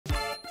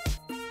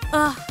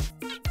Ugh.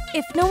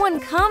 If no one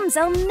comes,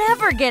 I'll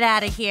never get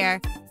out of here.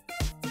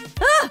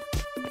 Ah!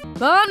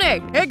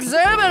 Pomni,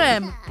 examine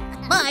him!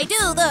 My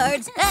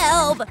tooth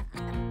help!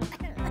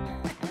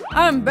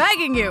 I'm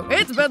begging you,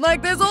 it's been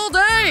like this all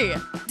day!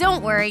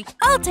 Don't worry,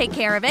 I'll take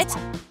care of it.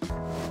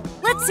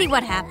 Let's see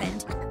what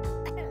happened.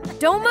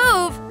 Don't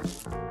move!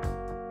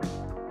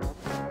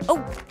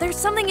 Oh, there's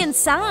something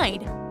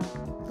inside.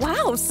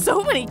 Wow,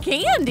 so many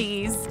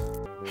candies!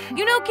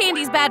 You know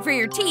candy's bad for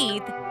your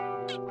teeth.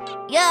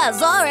 Yeah,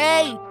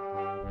 sorry.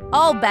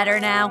 All better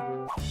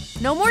now.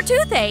 No more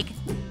toothache.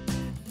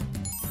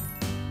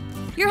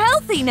 You're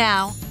healthy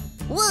now.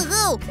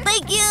 Woohoo!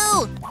 Thank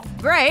you!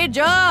 Great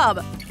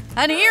job!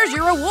 And here's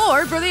your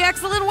reward for the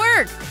excellent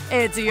work.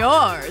 It's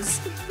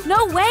yours.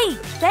 No way!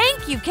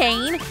 Thank you,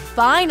 Caine.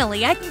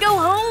 Finally, I can go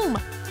home.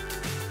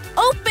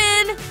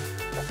 Open!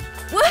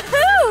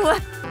 Woohoo!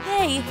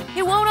 Hey,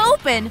 it won't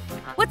open.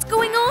 What's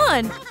going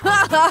on?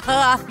 Ha ha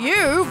ha!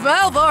 You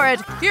fell for it!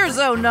 You're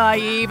so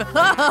naive!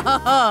 Ha ha ha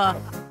ha!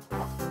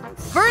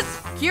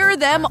 First, cure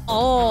them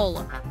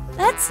all!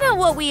 That's not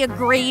what we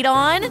agreed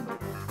on!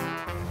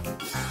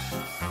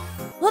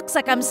 Looks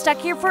like I'm stuck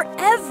here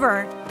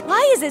forever!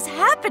 Why is this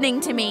happening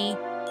to me?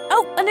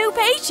 Oh, a new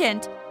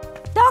patient!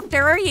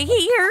 Doctor, are you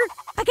here?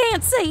 I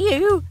can't see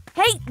you!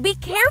 Hey, be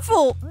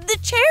careful! The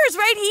chair's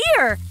right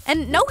here!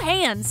 And no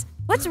hands!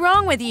 What's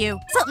wrong with you?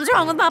 Something's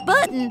wrong with my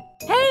button!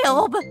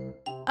 Help!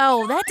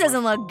 Oh, that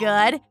doesn't look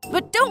good.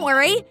 But don't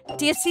worry.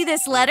 Do you see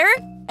this letter?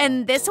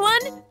 And this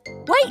one?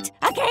 Wait,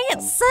 I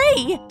can't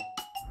see!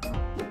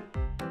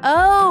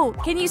 Oh,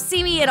 can you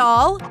see me at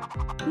all?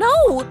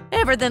 No,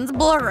 everything's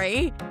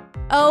blurry.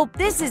 Oh,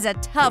 this is a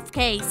tough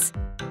case.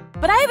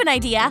 But I have an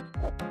idea.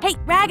 Hey,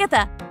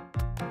 Ragatha,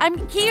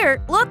 I'm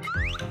here, look.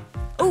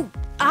 Oh,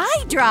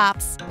 eye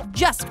drops.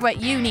 Just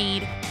what you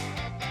need.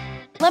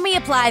 Let me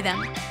apply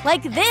them.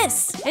 Like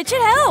this. It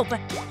should help.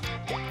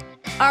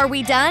 Are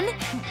we done?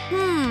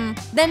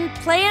 Then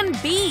plan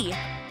B.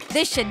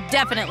 This should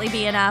definitely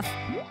be enough.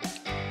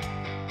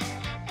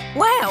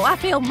 Wow, I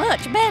feel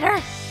much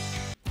better.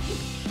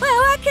 Well,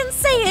 I can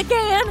see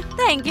again.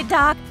 Thank you,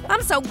 Doc.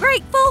 I'm so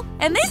grateful.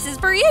 And this is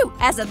for you,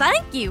 as a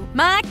thank you.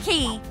 My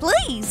key,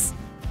 please.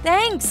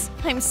 Thanks.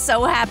 I'm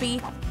so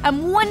happy.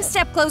 I'm one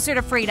step closer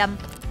to freedom.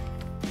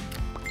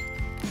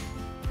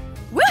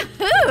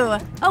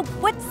 Woohoo! Oh,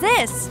 what's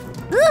this?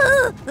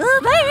 A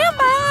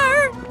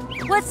vampire!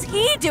 What's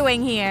he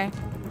doing here?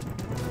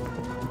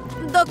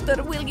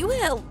 Doctor, will you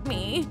help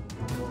me?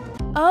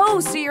 Oh,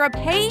 so you're a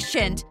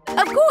patient.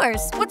 Of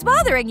course. What's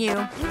bothering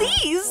you?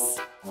 These.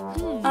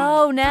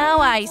 Oh, now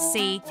I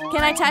see.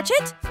 Can I touch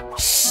it?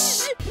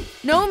 Shh!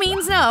 No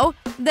means no.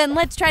 Then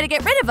let's try to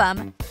get rid of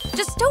them.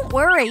 Just don't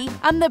worry.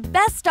 I'm the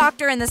best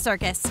doctor in the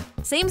circus.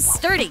 Seems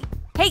sturdy.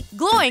 Hey,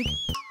 Gloink!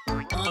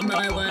 On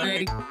my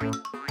way.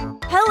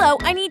 Hello,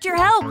 I need your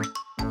help.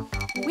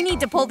 We need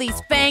to pull these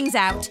fangs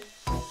out.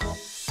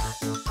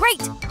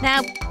 Great!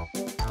 Now,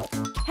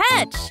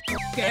 catch!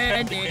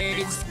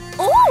 Candies.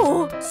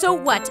 Oh! So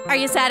what? Are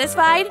you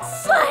satisfied?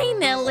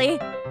 Finally!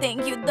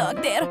 Thank you,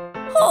 Doctor.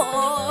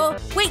 Oh!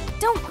 Wait,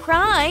 don't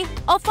cry.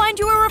 I'll find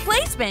you a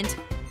replacement.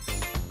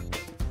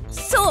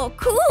 So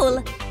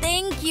cool!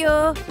 Thank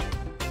you.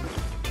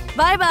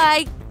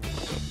 Bye-bye.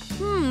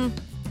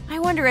 I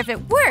wonder if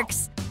it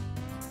works.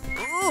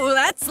 Ooh,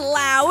 that's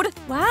loud.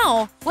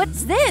 Wow,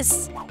 what's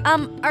this?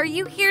 Are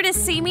you here to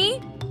see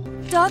me?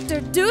 Doctor,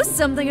 do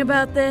something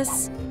about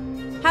this.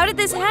 How did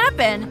this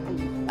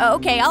happen?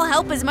 Okay, I'll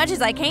help as much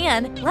as I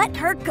can. Let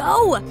her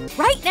go,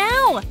 right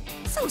now.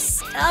 So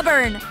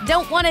stubborn.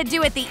 Don't want to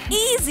do it the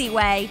easy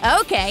way.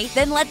 Okay,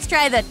 then let's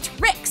try the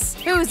tricks.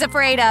 Who's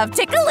afraid of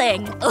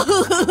tickling?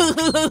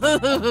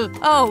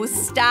 Oh,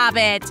 stop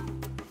it.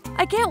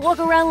 I can't walk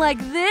around like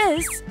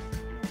this.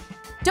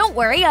 Don't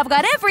worry, I've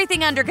got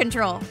everything under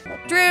control.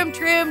 Trim,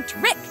 trim,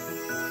 trick.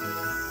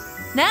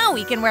 Now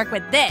we can work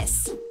with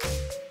this.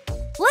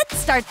 Let's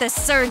start the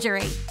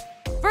surgery.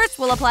 First,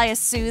 we'll apply a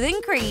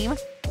soothing cream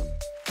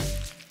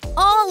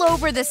all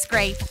over the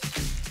scrape.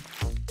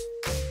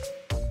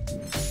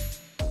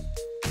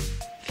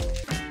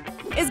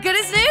 As good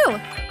as new.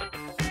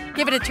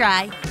 Give it a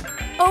try.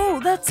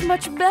 Oh, that's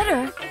much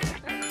better.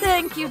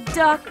 Thank you,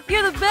 Doc.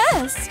 You're the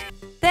best.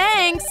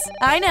 Thanks.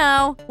 I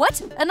know.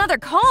 What? Another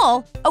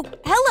call? Oh,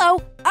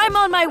 hello. I'm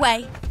on my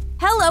way.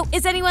 Hello,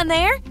 is anyone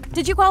there?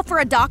 Did you call for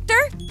a doctor?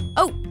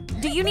 Oh,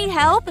 do you need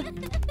help?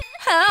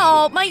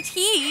 Help, my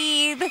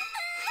teeth.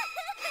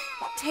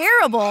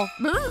 Terrible.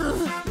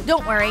 Ugh.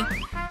 Don't worry.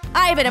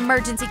 I have an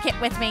emergency kit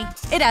with me.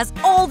 It has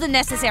all the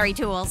necessary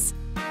tools.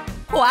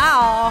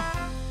 Wow.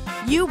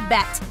 You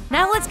bet.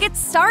 Now let's get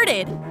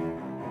started.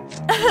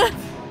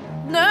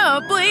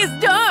 No, please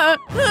don't.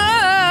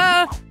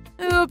 Ah.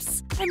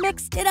 Oops, I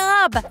mixed it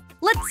up.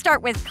 Let's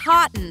start with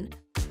cotton.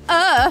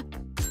 Can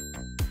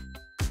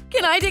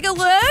I take a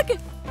look?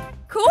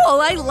 Cool,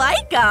 I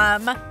like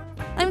them.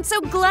 I'm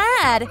so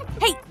glad.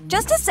 Hey,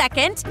 just a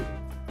second.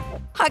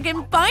 I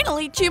can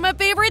finally chew my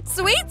favorite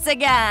sweets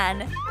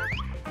again.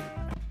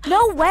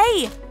 No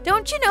way!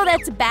 Don't you know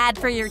that's bad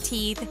for your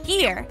teeth?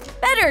 Here,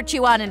 better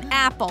chew on an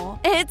apple.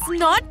 It's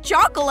not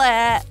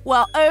chocolate.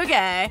 Well,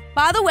 okay.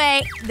 By the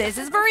way, this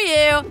is for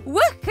you.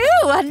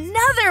 Woohoo!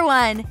 Another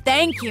one!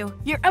 Thank you.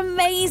 You're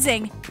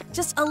amazing.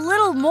 Just a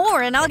little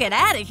more and I'll get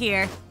out of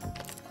here.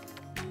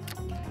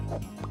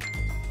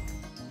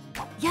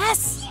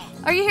 Yes!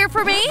 Are you here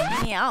for me?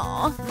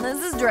 Yeah,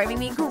 this is driving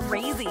me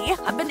crazy.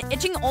 I've been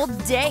itching all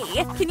day.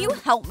 Can you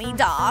help me,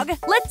 dog?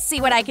 Let's see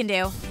what I can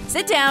do.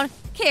 Sit down.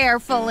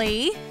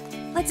 Carefully.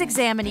 Let's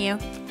examine you.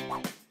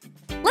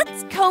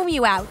 Let's comb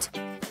you out.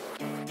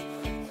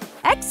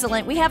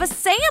 Excellent, we have a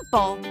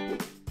sample.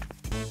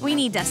 We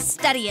need to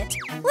study it.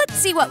 Let's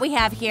see what we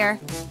have here.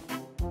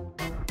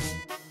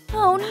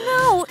 Oh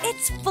no,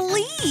 it's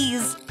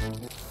fleas.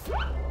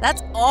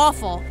 That's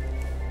awful.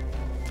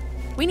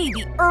 We need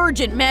the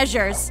urgent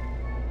measures.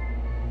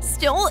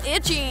 Still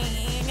itching.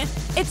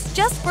 It's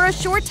just for a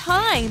short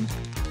time.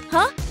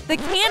 Huh? The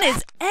can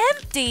is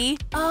empty?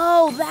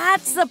 Oh,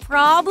 that's the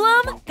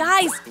problem?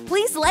 Guys,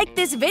 please like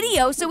this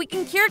video so we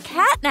can cure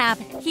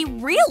Catnap. He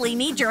really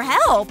needs your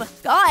help.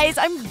 Guys,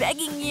 I'm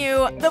begging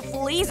you. The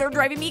fleas are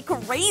driving me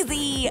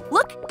crazy.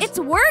 Look, it's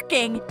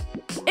working.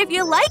 If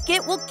you like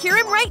it, we'll cure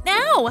him right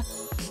now.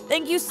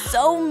 Thank you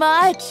so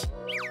much.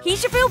 He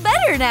should feel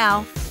better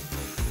now.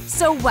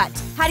 So what?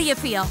 How do you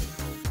feel?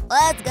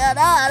 Let's get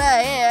out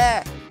of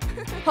here.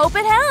 Hope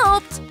it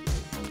helped.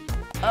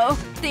 Oh,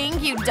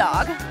 thank you,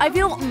 dog. I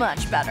feel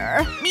much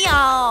better.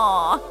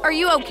 Meow. Are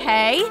you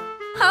okay?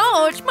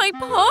 Ouch, my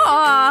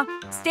paw.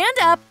 Stand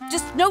up,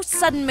 just no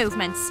sudden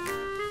movements.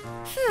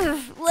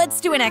 Let's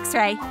do an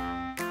x-ray.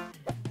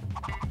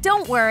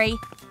 Don't worry.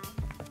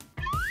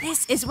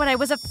 This is what I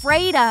was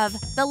afraid of.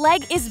 The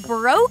leg is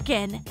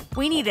broken.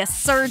 We need a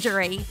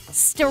surgery.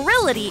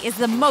 Sterility is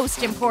the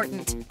most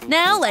important.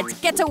 Now let's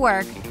get to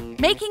work.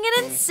 Making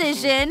an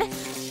incision.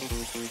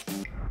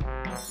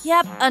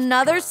 Yep,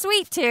 another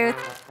sweet tooth.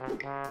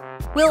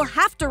 We'll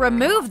have to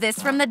remove this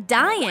from the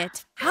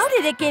diet. How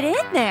did it get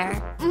in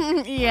there?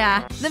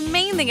 Yeah, the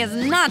main thing is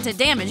not to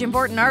damage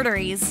important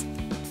arteries.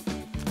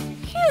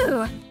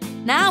 Phew.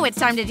 Now it's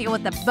time to deal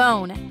with the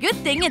bone. Good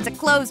thing it's a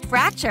closed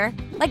fracture.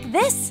 Like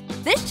this.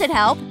 This should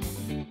help.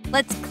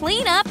 Let's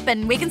clean up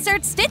and we can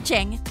start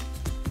stitching.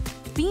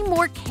 Be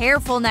more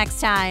careful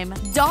next time.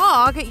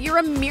 Dog, you're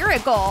a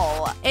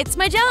miracle. It's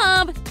my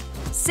job.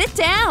 Sit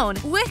down.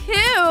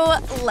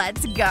 Woohoo!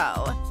 Let's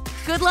go.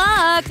 Good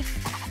luck.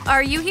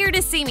 Are you here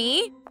to see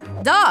me?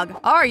 Dog,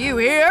 are you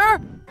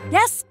here?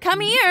 Yes, come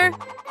here.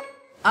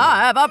 I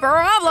have a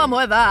problem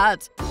with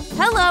that.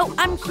 Hello,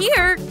 I'm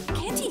here.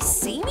 Can't he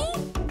see me?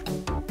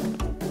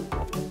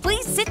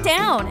 Please sit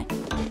down.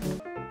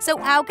 So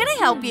how can I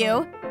help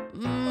you?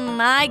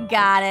 I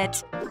got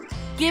it.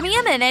 Give me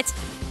a minute.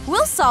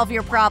 We'll solve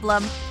your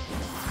problem.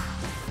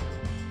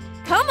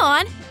 Come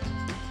on.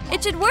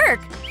 It should work.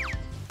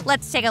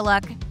 Let's take a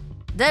look.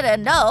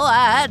 Didn't know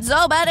I had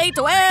so many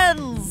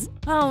twins.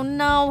 Oh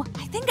no,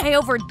 I think I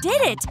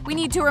overdid it. We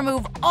need to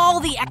remove all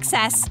the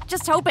excess.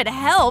 Just hope it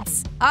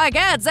helps. I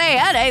can't say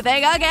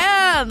anything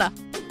again.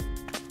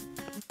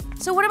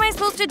 So what am I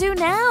supposed to do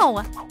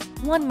now?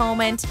 One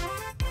moment.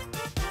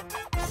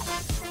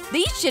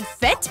 These should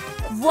fit.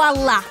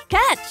 Voila,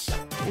 catch.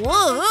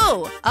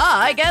 Woohoo!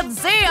 I can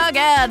see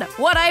again.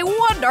 What a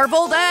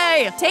wonderful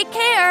day. Take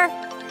care.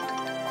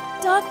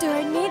 Doctor,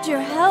 I need your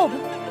help.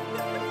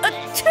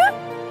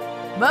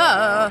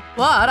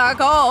 What a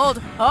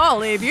cold. I'll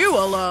leave you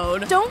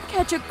alone. Don't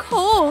catch a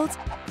cold.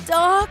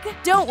 Doc,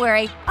 don't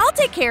worry. I'll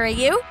take care of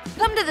you.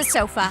 Come to the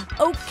sofa.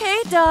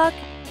 Okay, Doc.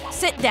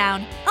 Sit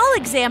down. I'll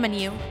examine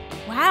you.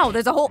 Wow,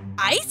 there's a whole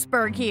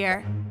iceberg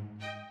here.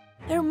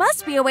 There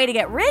must be a way to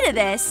get rid of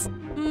this.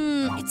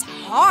 It's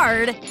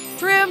hard.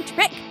 Trim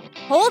trick.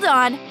 Hold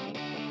on.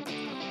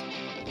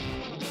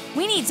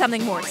 We need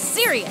something more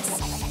serious.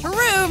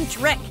 Room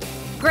trick.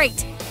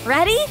 Great.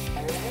 Ready?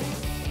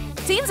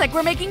 Seems like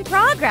we're making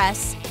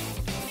progress.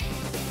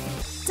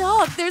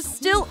 Doc, they're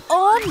still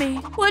on me.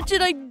 What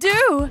should I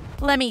do?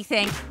 Let me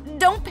think.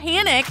 Don't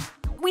panic.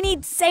 We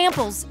need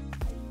samples.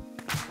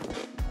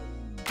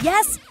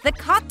 Yes, the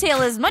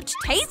cocktail is much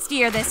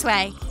tastier this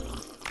way.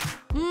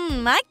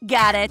 I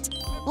got it.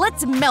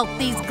 Let's melt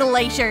these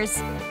glaciers.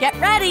 Get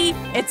ready.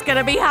 It's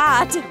gonna be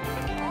hot.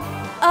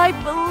 I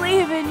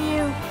believe in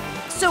you.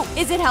 So,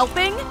 is it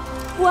helping?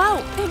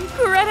 Wow,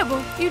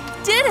 incredible. You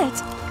did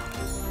it.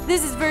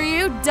 This is for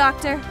you,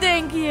 Doctor.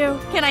 Thank you.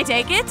 Can I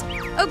take it?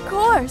 Of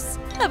course.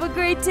 Have a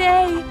great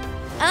day.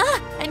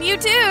 And you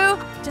too.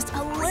 Just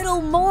a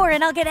little more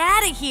and I'll get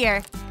out of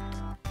here.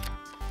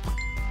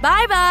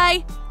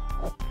 Bye-bye.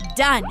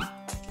 Done.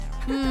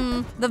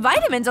 The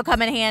vitamins will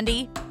come in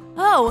handy.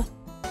 Oh,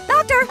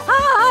 Doctor,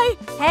 hi!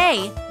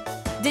 Hey,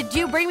 did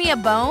you bring me a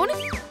bone?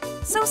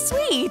 So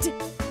sweet.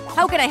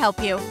 How can I help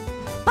you?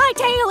 My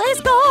tail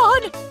is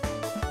gone!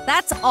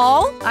 That's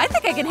all? I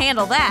think I can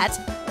handle that.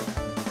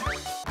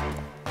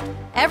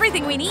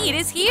 Everything we need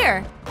is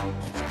here.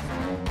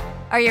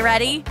 Are you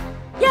ready?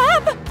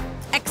 Yep!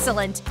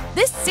 Excellent.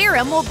 This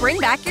serum will bring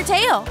back your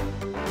tail.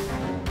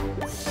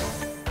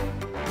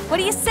 What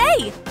do you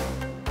say?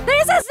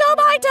 This is not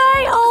my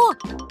tail!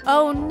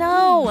 Oh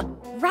no!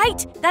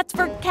 Right, that's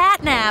for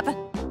catnap.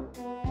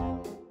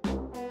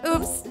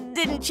 Oops,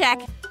 didn't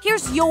check.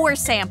 Here's your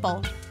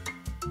sample.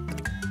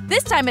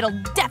 This time it'll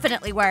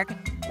definitely work.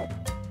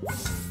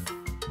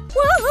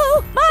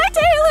 Woohoo! My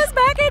tail is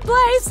back in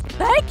place!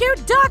 Thank you,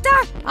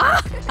 doctor!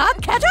 I'll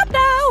catch up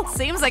now!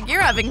 Seems like you're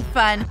having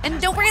fun.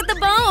 And don't forget the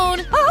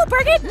bone! I'll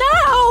bring it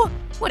now!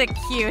 What a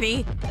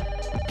cutie.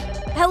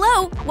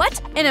 Hello?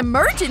 What? An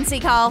emergency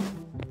call?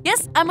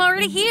 Yes, I'm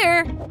already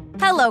here.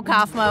 Hello,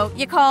 Kaufmo.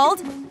 You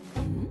called?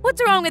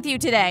 What's wrong with you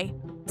today?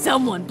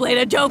 Someone played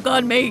a joke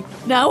on me.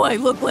 Now I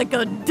look like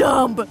a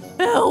dump.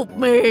 Help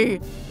me.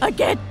 I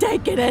can't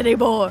take it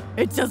anymore.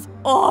 It's just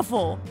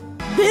awful.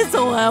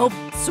 This'll help.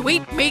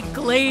 Sweep me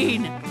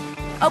clean.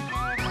 Oh,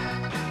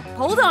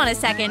 hold on a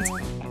second.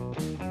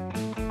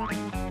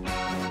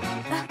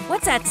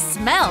 What's that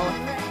smell?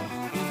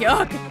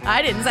 Yuck,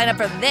 I didn't sign up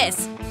for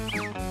this.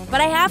 But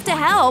I have to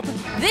help.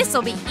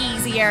 This'll be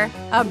easier.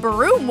 A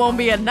broom won't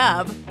be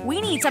enough. We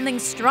need something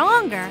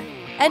stronger.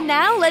 And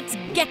now let's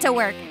get to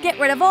work. Get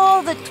rid of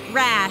all the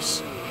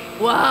trash.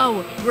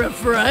 Wow,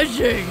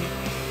 refreshing.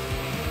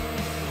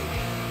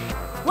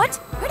 What?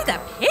 Where did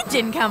that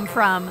pigeon come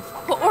from?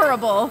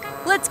 Horrible.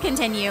 Let's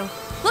continue.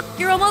 Look,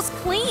 you're almost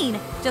clean.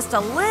 Just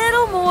a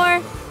little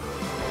more.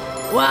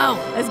 Wow,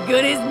 as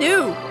good as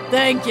new.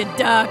 Thank you,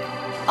 Doc.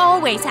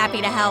 Always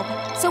happy to help.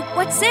 So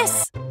what's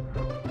this?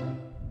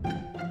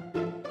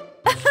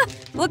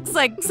 Looks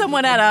like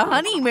someone had a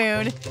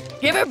honeymoon.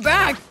 Give it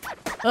back.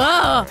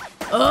 Oh.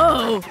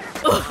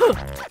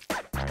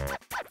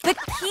 The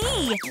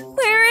key!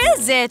 Where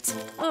is it?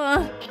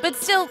 But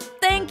still,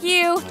 thank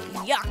you.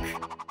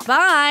 Yuck.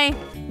 Bye.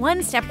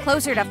 One step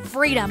closer to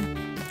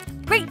freedom.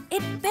 Great,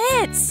 it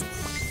fits.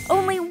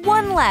 Only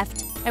one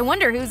left. I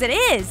wonder whose it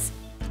is.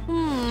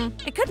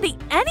 It could be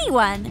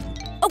anyone.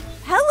 Oh,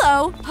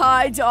 hello.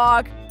 Hi,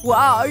 Doc.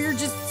 Wow, you're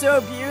just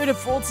so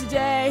beautiful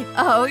today.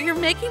 Oh, you're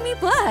making me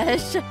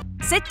blush.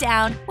 Sit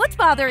down. What's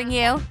bothering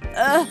you?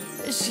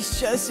 She's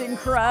just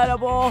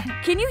incredible.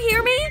 Can you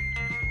hear me?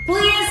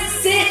 Please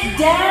sit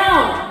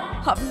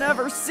down! I've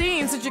never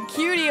seen such a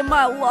cutie in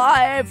my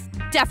life.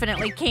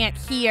 Definitely can't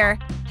hear.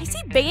 I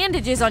see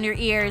bandages on your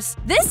ears.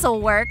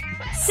 This'll work.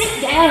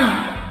 Sit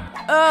down!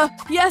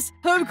 Yes,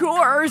 of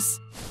course.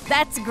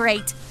 That's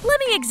great. Let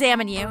me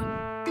examine you.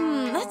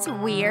 That's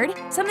weird.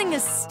 Something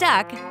is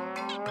stuck.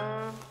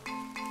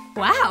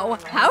 Wow,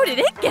 how did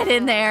it get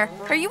in there?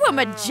 Are you a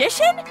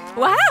magician?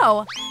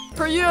 Wow.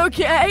 Are you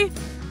okay?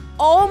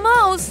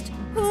 Almost.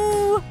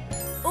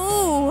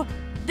 Ooh,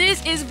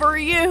 this is for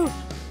you.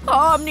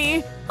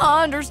 Pomni,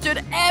 I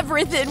understood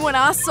everything when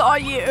I saw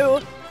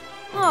you.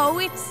 Oh,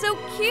 it's so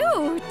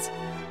cute.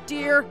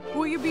 Dear,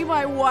 will you be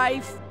my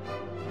wife?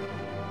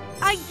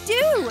 I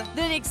do.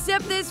 Then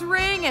accept this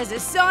ring as a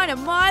sign of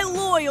my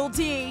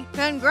loyalty.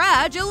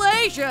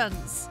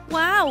 Congratulations.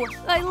 Wow,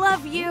 I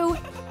love you.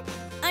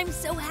 I'm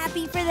so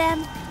happy for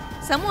them.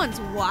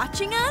 Someone's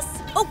watching us?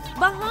 Oh,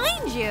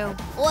 behind you.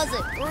 Was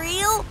it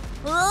real?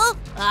 Huh?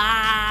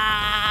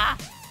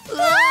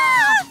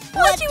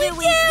 What do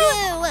we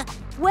do?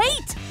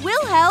 Wait,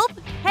 we'll help.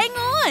 Hang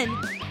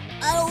on.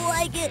 I don't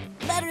like it.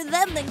 Better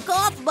them than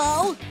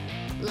Kaufmo.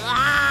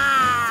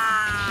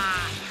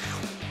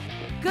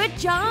 Good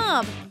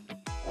job.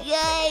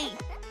 Yay!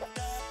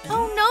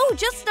 Oh no,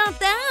 just not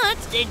that.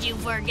 Did you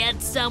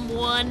forget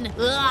someone?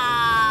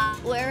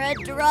 We're in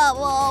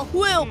trouble.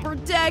 We'll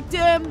protect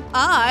him.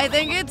 I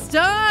think it's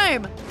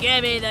time.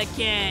 Give me the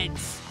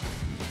kids.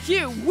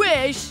 You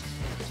wish.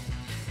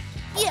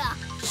 Yeah,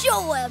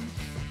 show him.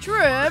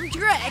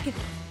 Trick.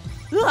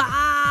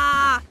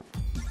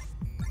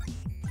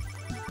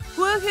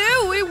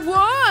 Woohoo, we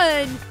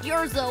won!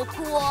 You're so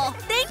cool.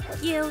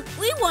 Thank you.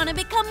 We want to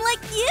become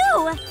like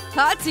you.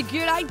 That's a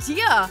good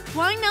idea.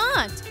 Why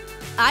not?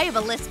 I have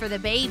a list for the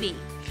baby.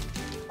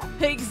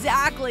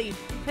 Exactly.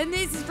 And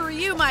this is for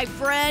you, my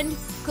friend.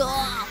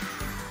 Cool.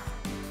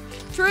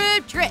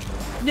 Trick.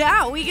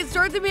 Now we can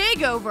start the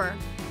makeover.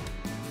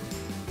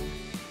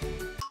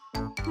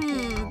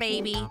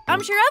 Baby.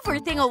 I'm sure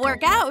everything will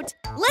work out.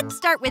 Let's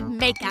start with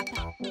makeup.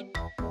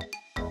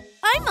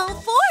 I'm all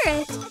for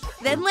it.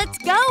 Then let's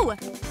go.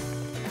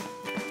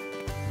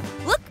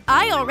 Look,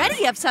 I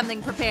already have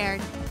something prepared.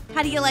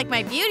 How do you like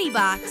my beauty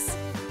box?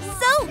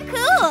 So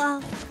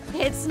cool.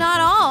 It's not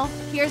all.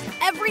 Here's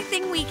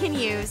everything we can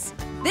use.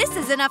 This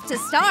is enough to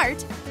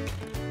start.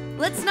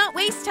 Let's not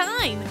waste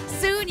time.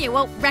 Soon you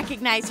won't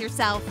recognize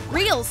yourself.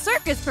 Real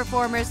circus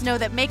performers know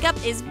that makeup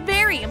is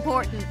very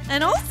important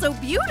and also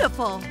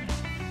beautiful.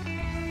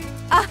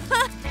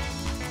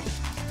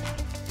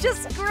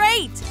 Just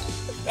great.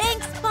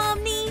 Thanks,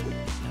 Pomni.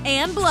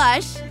 And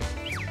blush.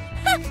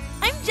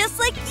 I'm just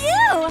like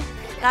you.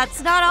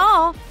 That's not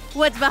all.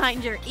 What's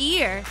behind your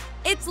ear?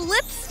 It's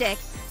lipstick.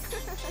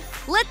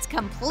 Let's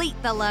complete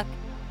the look.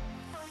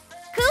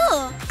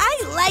 Cool.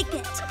 I like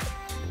it.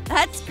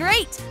 That's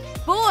great.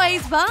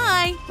 Boys,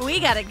 bye. We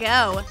gotta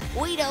go.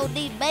 We don't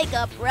need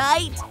makeup,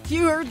 right?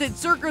 You heard that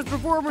circus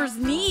performers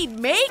need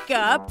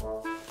makeup?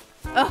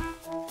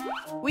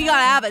 We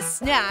gotta have a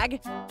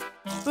snack.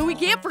 But we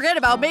can't forget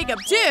about makeup,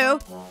 too.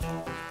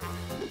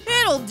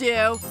 It'll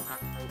do.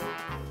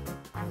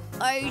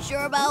 Are you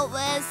sure about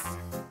this?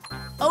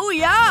 Oh,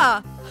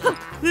 yeah.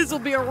 This'll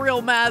be a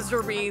real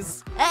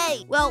masterpiece.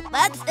 Hey, well,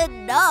 that's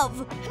enough.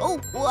 Oh,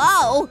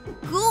 wow.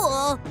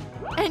 Cool.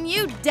 And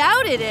you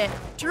doubted it.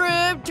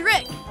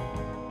 Trick.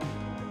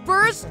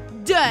 First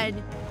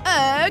done.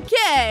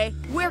 Okay.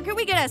 Where can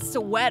we get a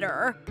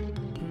sweater?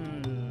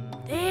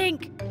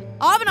 Think.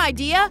 I have an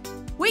idea.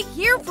 Wait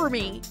here for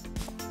me.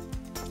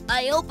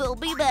 I hope he'll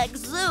be back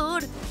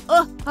soon.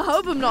 I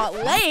hope I'm not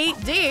late,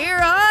 dear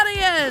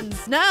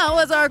audience. Now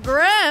is our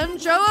grand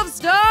show of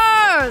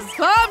stars.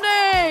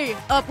 Pomni!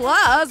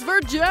 Applause for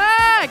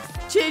Jax.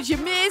 Did you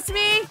miss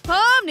me?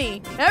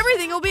 Pomni,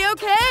 everything will be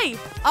okay.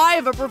 I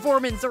have a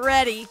performance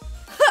ready.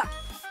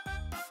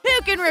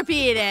 Who can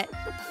repeat it?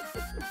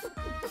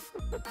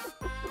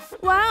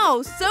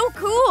 Wow, so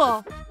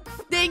cool.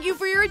 Thank you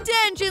for your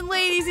attention,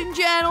 ladies and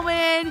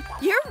gentlemen.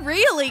 You're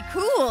really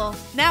cool.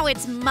 Now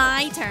it's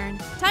my turn.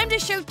 Time to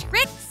show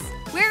tricks.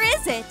 Where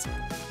is it?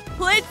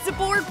 Let's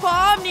support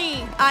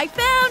Pomni. I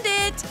found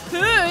it.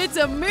 It's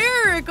a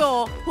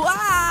miracle.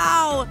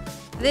 Wow.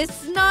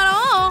 This is not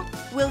all.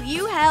 Will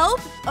you help?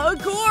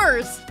 Of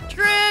course.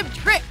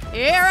 Trick.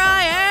 Here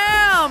I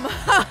am.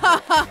 Ha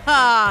ha ha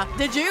ha.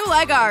 Did you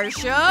like our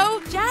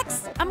show?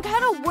 Jax, I'm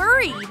kind of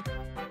worried.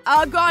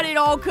 I got it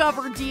all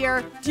covered,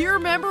 dear. Do you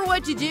remember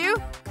what to do?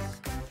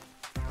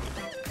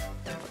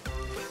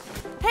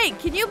 Hey,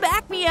 can you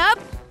back me up?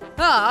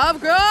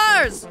 Of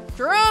course!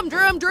 Drum,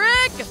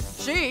 trick!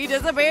 She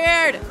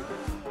disappeared!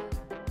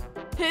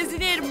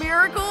 Isn't it a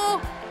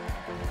miracle?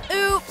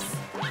 Oops!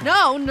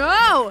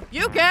 No!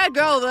 You can't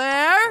go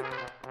there!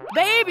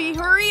 Baby,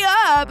 hurry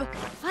up!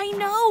 I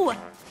know!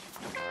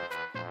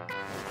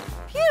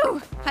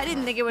 Phew! I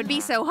didn't think it would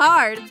be so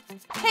hard.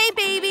 Hey,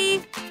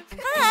 baby!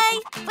 Hi!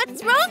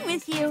 What's wrong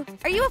with you?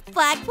 Are you a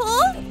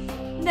flagpole?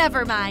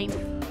 Never mind.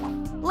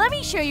 Let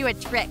me show you a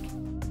trick.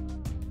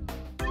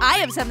 I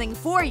have something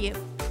for you.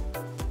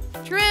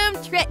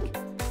 Trick.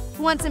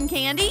 Want some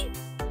candy?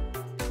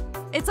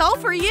 It's all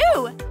for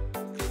you.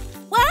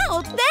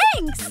 Wow,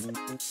 thanks!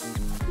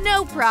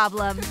 No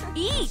problem.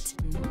 Eat.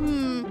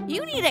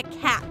 You need a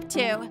cap,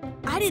 too.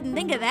 I didn't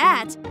think of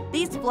that.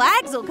 These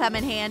flags will come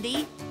in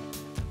handy.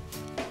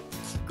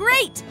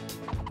 Great!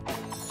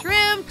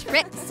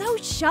 Trick. So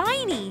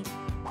shiny.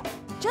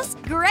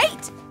 Just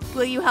great.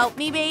 Will you help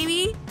me,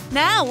 baby?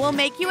 Now we'll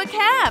make you a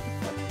cap.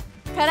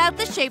 Cut out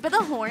the shape of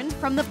the horn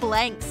from the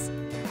blanks.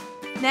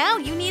 Now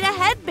you need a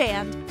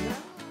headband.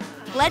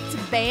 Let's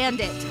band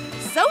it.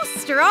 So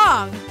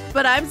strong.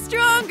 But I'm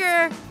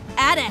stronger.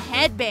 Add a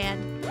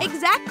headband.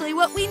 Exactly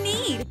what we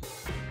need.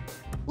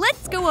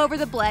 Let's go over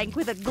the blank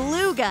with a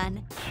glue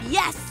gun.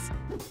 Yes!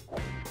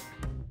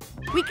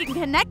 We can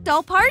connect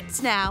all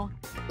parts now.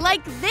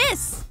 Like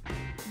this.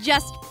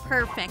 Just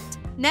perfect.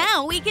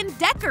 Now we can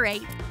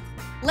decorate.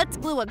 Let's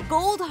glue a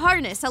gold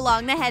harness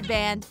along the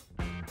headband.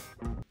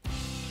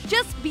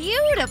 Just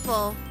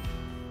beautiful.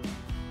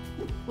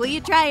 Will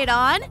you try it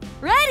on?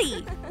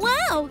 Ready?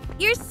 Wow,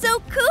 you're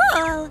so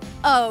cool!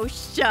 Oh,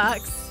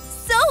 shucks.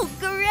 So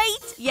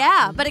great!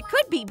 Yeah, but it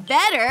could be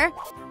better.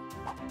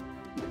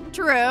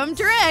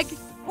 Trick.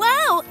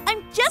 Wow,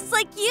 I'm just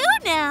like you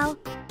now!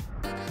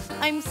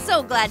 I'm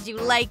so glad you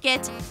like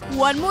it.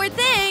 One more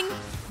thing.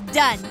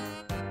 Done.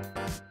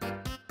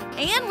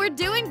 And we're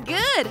doing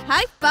good.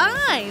 High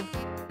five.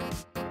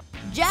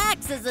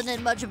 Jax isn't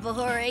in much of a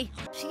hurry.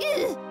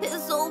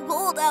 It's so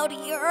cold out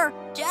here.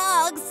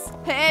 Jax!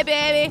 Hey,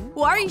 baby.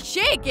 Why are you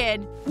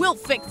shaking? We'll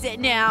fix it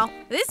now.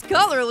 This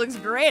color looks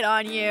great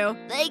on you.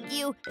 Thank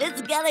you.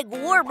 It's getting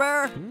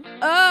warmer.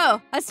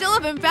 Oh, I still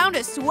haven't found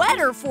a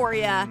sweater for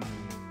you.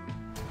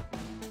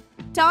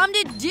 Time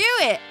to do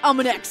it. I'm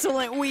an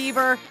excellent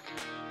weaver.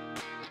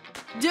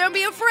 Don't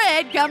be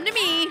afraid. Come to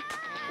me.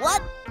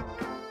 What?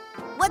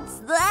 What's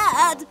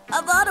that?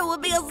 I thought it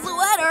would be a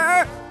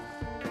sweater.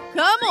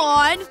 Come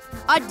on.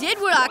 I did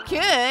what I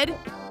could.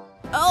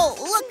 Oh,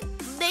 look.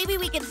 Maybe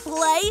we can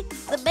play.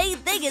 The main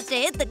thing is to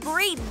hit the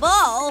green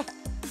ball.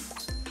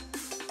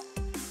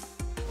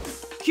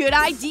 Good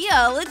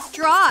idea. Let's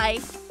try.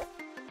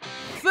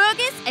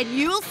 Focus and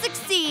you'll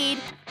succeed.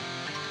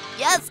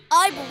 Yes,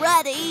 I'm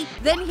ready.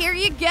 Then here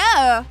you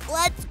go.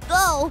 Let's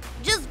go.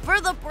 Just for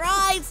the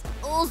prize.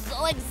 Oh,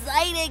 so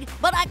exciting.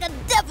 But I can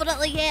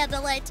definitely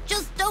handle it.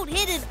 Just don't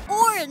hit an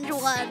orange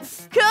one.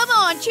 Come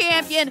on,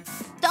 champion.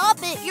 Stop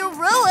it. You're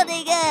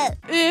ruining it.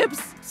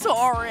 Oops.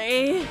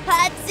 Sorry.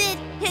 That's it.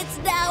 It's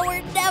now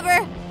or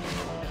never.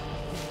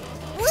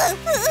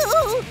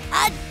 Woohoo!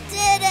 I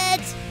did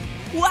it.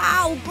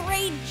 Wow,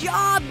 great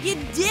job. You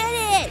did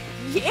it.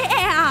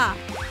 Yeah.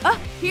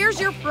 Here's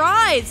your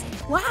prize.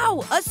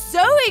 Wow, a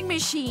sewing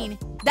machine.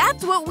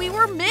 That's what we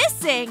were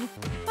missing.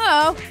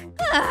 Oh,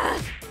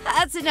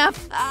 that's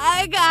enough.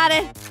 I got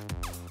it.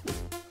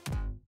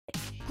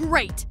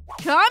 Great.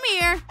 Come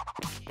here.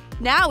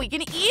 Now we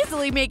can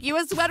easily make you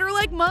a sweater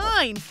like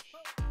mine.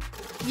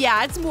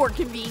 Yeah, it's more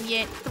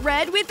convenient.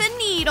 Thread with a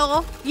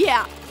needle.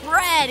 Yeah,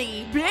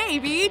 Ready.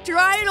 Baby,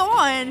 try it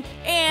on.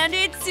 And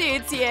it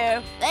suits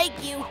you.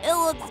 Thank you. It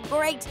looks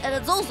great, and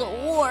it's also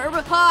warm.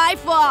 High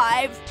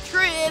five.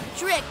 Trip,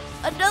 trick.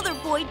 Another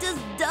point is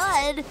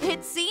done.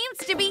 It seems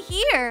to be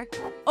here.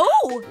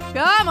 Oh,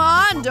 come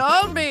on,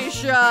 don't be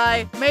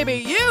shy. Maybe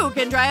you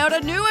can try out a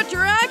new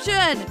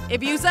attraction.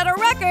 If you set a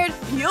record,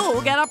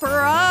 you'll get a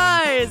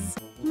prize.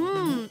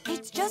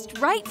 It's just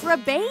right for a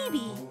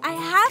baby. I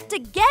have to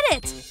get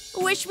it.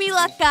 Wish me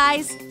luck,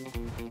 guys.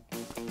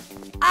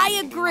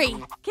 I agree.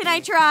 Can I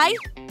try?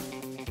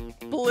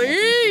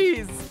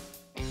 Please.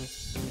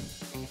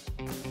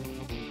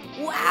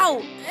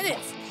 Wow, and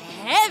it's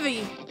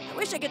heavy. I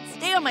wish I could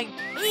stay on my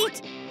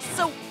feet.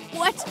 So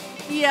what?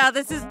 Yeah,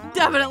 this is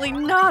definitely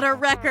not a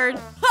record.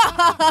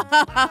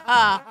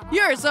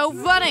 You're so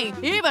funny.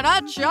 Even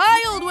a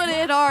child would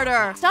hit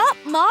harder. Stop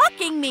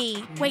mocking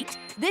me. Wait,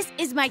 this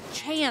is my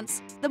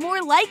chance. The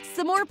more likes,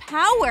 the more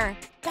power.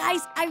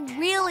 Guys, I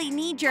really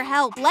need your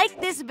help. Like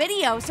this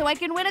video so I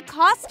can win a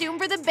costume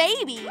for the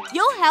baby.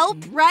 You'll help,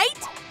 right?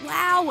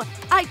 Wow,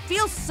 I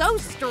feel so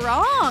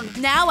strong.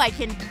 Now I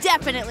can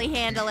definitely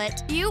handle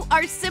it. You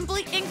are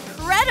simply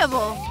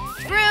incredible.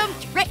 Broom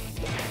trick.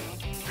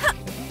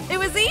 It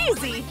was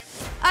easy.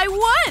 I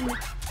won.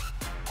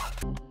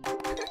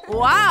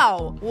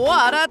 Wow,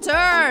 what a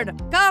turn!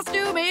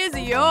 Costume is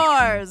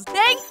yours!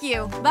 Thank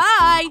you!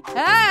 Bye!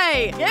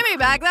 Hey, give me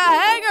back the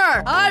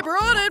hanger! I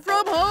brought it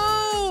from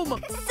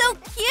home! So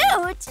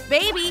cute!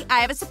 Baby, I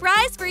have a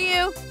surprise for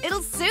you.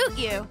 It'll suit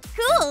you.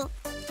 Cool!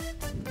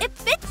 It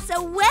fits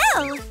so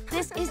well!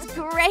 This is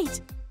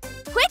great!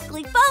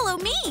 Quickly follow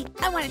me!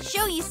 I want to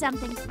show you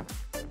something.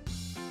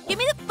 Give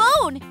me the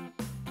phone!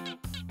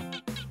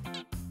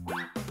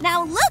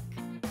 Now look!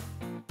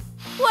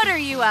 What are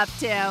you up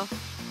to?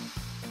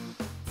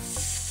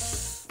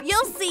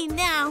 You'll see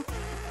now.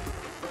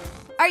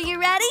 Are you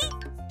ready?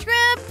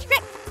 Trip,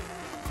 trick.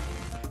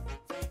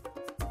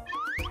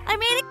 I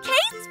made a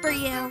case for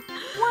you.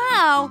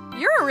 Wow,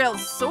 you're a real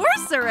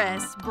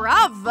sorceress.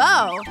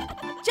 Bravo.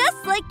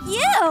 Just like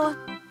you.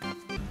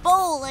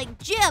 Bowling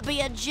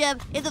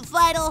championship. In the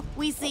final,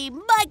 we see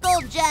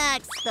Michael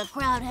Jacks. The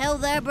crowd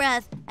held their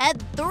breath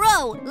and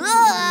throw.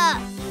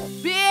 Ah!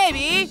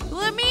 Baby,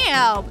 let me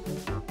help.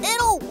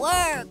 It'll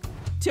work.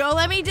 Don't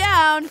let me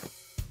down.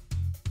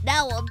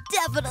 Now we'll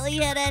definitely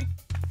hit it.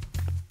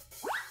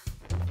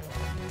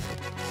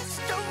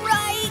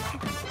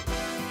 Strike!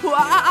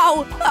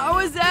 Wow, that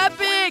was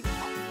epic.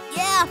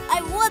 Yeah,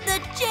 I won the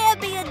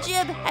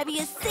championship. Have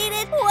you seen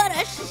it? What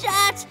a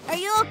shot. Are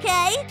you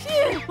okay?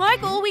 Phew,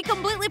 Michael, we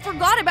completely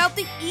forgot about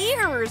the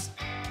ears.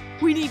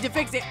 We need to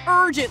fix it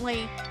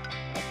urgently.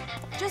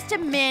 Just a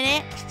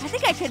minute. I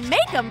think I can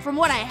make them from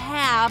what I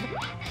have.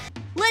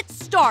 Let's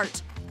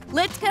start.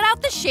 Let's cut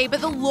out the shape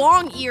of the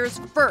long ears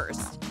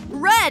first.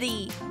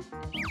 Ready.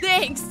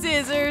 Thanks,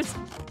 scissors.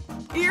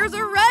 Ears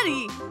are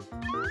ready.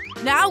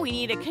 Now we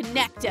need to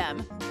connect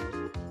them.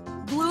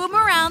 Glue them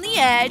around the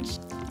edge.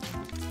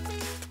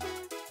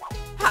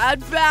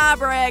 Add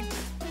fabric.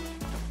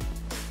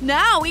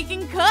 Now we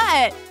can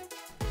cut.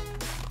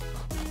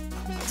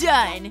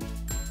 Done.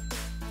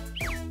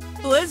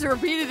 Let's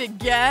repeat it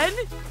again.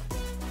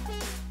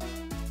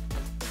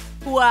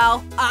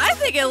 Well, I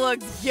think it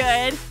looks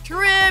good.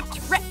 Trip,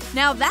 trip.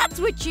 Now that's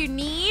what you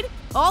need.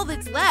 All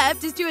that's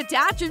left is to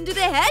attach them to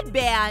the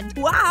headband.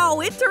 Wow,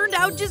 it turned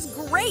out just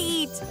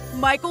great.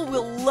 Michael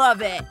will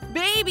love it.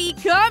 Baby,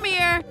 come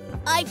here.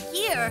 I'm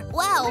here.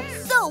 Wow,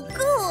 so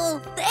cool.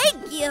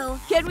 Thank you.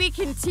 Can we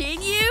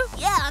continue?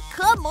 Yeah,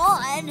 come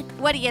on.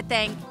 What do you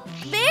think?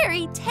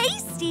 Very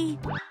tasty.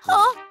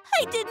 Oh,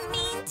 I didn't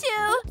mean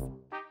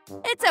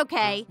to. It's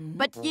okay,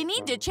 but you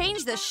need to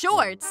change the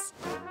shorts.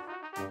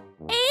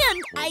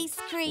 And ice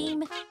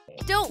cream.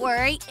 Don't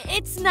worry,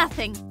 it's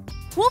nothing.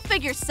 We'll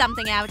figure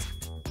something out.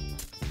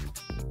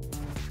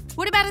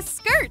 What about a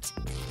skirt?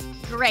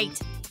 Great.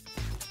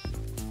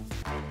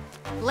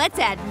 Let's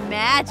add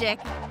magic.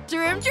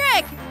 Droom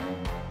trick.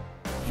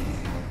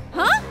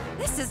 Huh?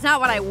 This is not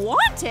what I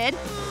wanted.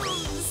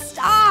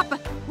 Stop!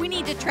 We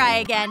need to try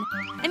again.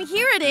 And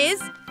here it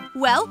is.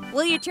 Well,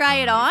 will you try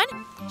it on?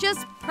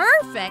 Just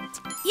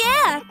perfect.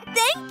 Yeah,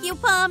 thank you,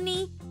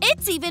 Pomni.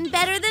 It's even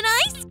better than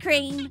ice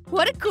cream.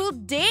 What a cool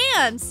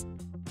dance.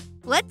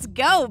 Let's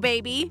go,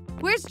 baby.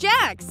 Where's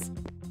Jax?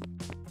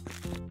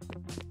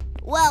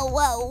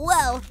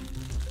 Well.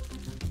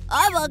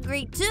 I'm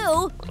hungry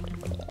too.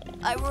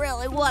 I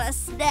really want a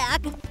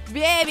snack.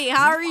 Baby,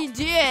 how are you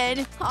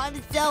doing?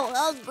 I'm so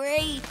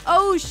hungry.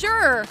 Oh,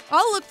 sure.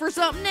 I'll look for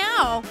something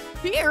now.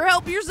 Here,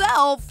 help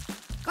yourself.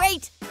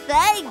 Great,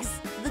 thanks.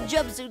 The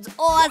jumpsuit's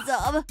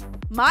awesome.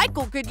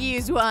 Michael could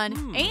use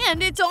one,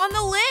 and it's on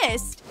the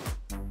list.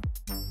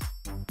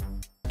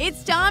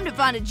 It's time to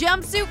find a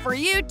jumpsuit for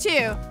you,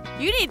 too.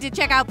 You need to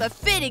check out the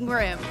fitting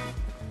room.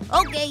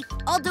 Okay,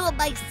 I'll do it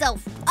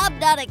myself. I'm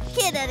not a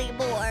kid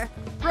anymore.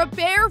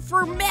 Prepare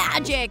for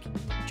magic.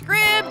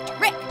 Trip,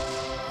 trick.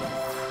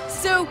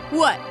 So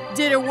what?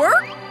 Did it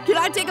work? Can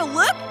I take a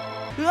look?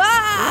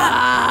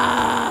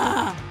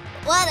 Ah!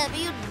 What have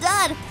you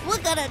done?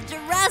 What kind of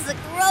Jurassic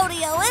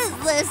rodeo is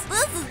this?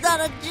 This is not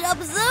a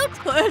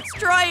jumpsuit. Let's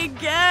try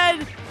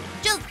again.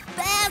 Just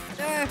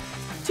faster.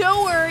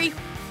 Don't worry.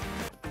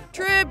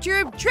 Trip,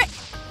 trip, trick.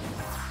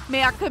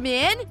 May I come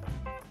in?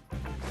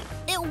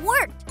 It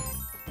worked.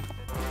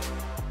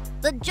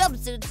 The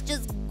jumpsuit's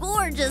just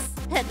gorgeous.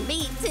 And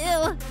me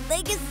too.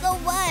 Thank you so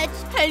much.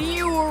 And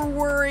you were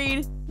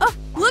worried. Oh,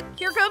 look,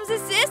 here comes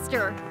his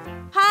sister.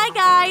 Hi,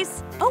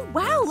 guys. Oh,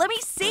 wow, let me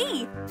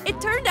see. It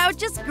turned out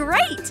just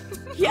great.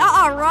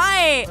 Yeah,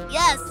 right.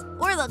 Yes,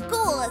 we're the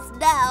coolest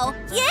now.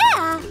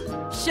 Yeah.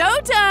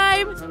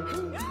 Showtime.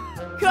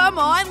 Come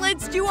on,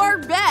 let's do our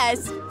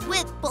best.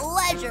 With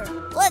pleasure.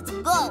 Let's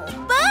go.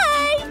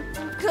 Bye.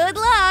 Good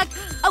luck.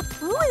 Oh,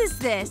 who is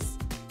this?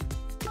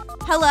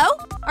 Hello?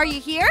 Are you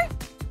here?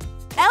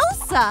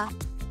 Elsa.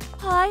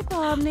 Hi,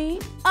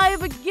 Pomni. I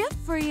have a gift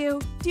for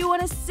you. Do you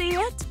want to see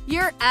it?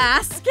 You're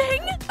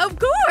asking? Of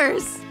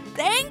course.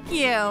 Thank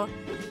you.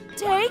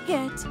 Take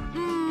it.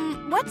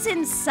 What's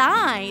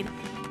inside?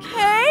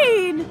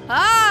 Caine!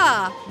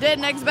 Ah!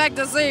 Didn't expect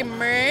to see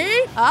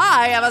me?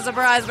 I have a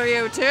surprise for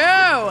you, too!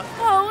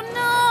 Oh,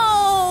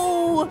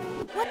 no!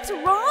 What's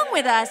wrong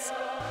with us?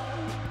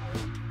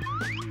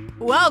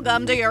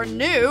 Welcome to your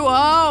new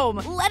home!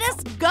 Let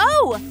us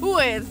go!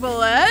 With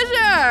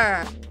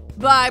pleasure!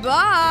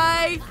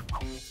 Bye-bye!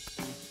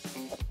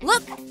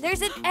 Look,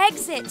 there's an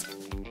exit.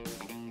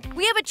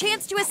 We have a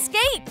chance to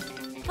escape.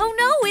 Oh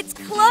no, it's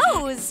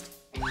closed.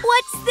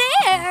 What's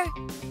there?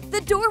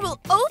 The door will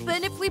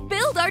open if we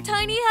build our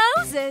tiny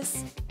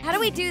houses. How do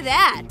we do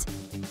that?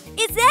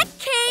 Is that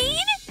Caine?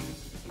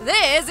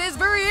 This is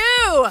for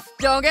you!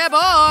 Don't get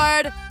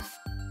bored!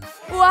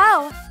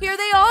 Wow, here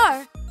they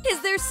are.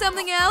 Is there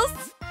something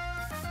else?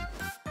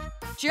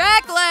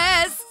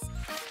 Checklist!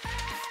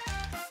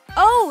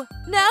 Oh,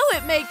 now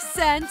it makes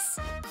sense.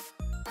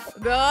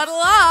 Good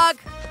luck!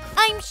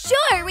 I'm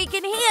sure we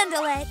can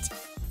handle it.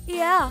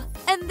 Yeah,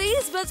 and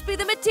these must be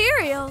the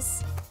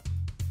materials.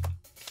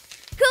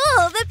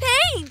 Cool, the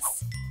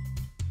paints!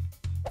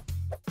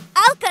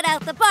 I'll cut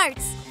out the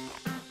parts.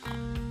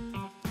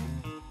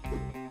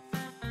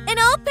 And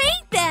I'll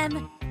paint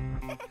them.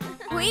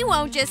 We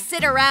won't just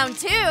sit around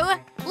too.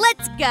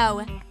 Let's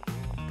go.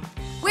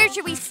 Where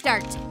should we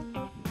start?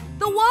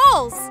 The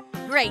walls.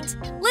 Great,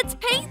 let's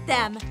paint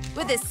them.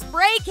 With a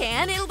spray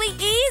can, it'll be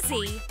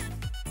easy.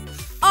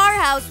 Our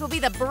house will be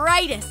the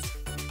brightest.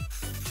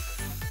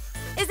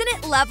 Isn't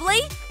it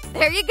lovely?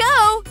 There you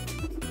go.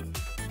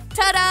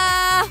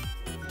 Ta-da!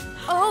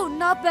 Oh,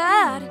 not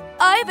bad.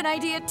 I have an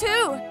idea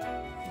too.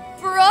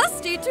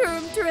 Frosty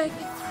term trick.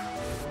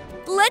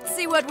 Let's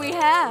see what we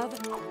have.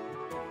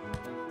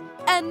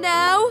 And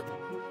now?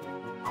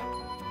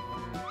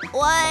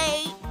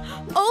 Wait.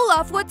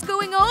 Olaf, what's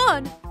going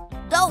on?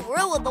 Don't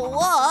ruin the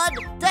wand.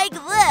 Take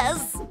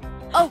this.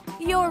 Oh,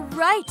 you're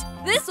right.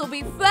 This will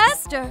be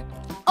faster.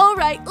 All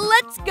right,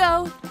 let's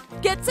go.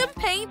 Get some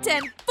paint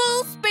and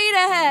full speed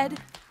ahead.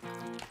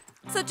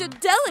 Such a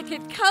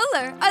delicate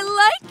color. I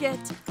like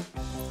it.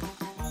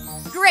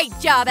 Great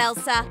job,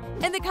 Elsa.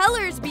 And the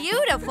color is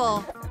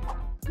beautiful.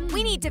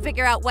 We need to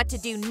figure out what to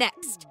do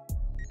next.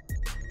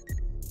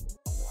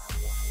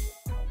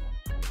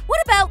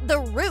 What about the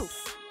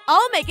roof?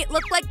 I'll make it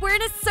look like we're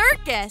in a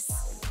circus.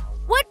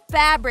 What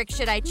fabric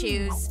should I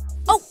choose?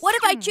 Oh, what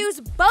if I choose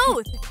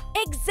both?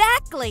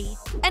 Exactly.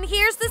 And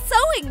here's the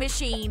sewing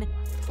machine.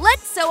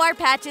 Let's sew our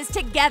patches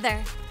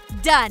together.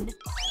 Done.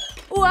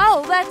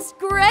 Wow, that's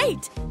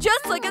great.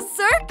 Just like a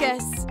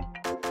circus.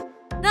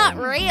 Not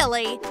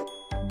really.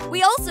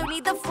 We also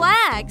need the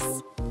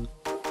flags.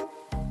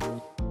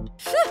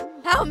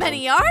 How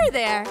many are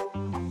there?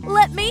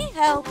 Let me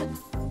help.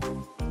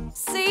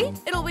 See,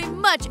 it'll be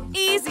much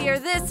easier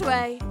this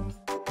way.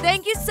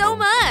 Thank you so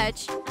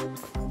much.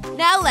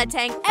 Now let's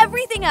hang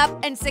everything up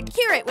and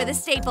secure it with a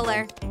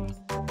stapler.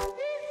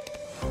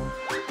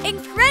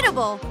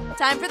 Incredible!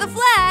 Time for the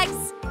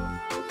flags.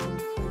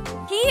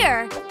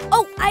 Here.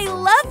 Oh, I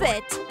love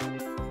it.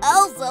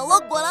 Elsa,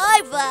 look what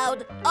I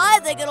found. I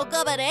think it'll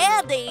come in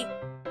handy.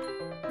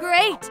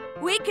 Great.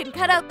 We can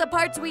cut out the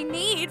parts we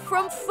need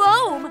from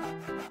foam.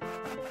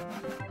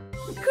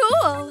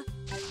 Cool.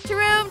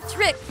 Troom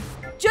trick.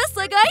 Just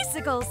like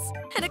icicles.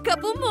 And a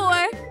couple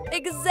more.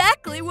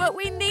 Exactly what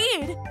we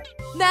need.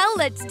 Now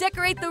let's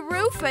decorate the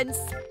roof and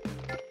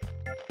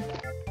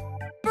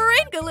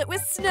sprinkle it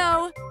with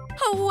snow.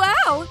 Oh,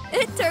 wow!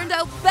 It turned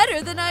out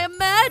better than I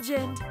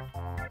imagined.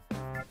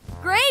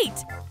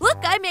 Great!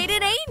 Look, I made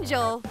an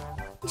angel.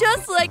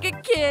 Just like a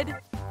kid.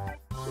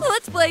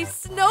 Let's play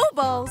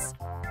snowballs.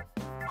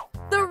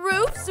 The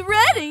roof's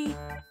ready.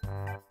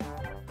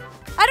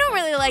 I don't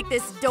really like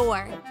this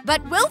door,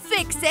 but we'll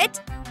fix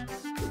it.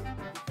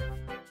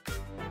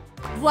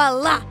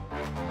 Voila!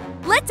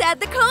 Let's add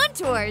the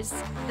contours.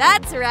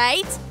 That's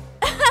right.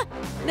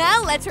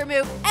 Now let's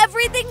remove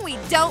everything we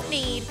don't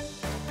need.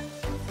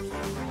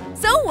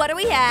 So what do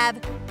we have?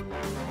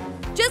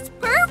 Just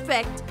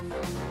perfect.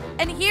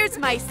 And here's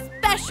my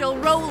special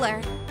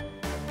roller.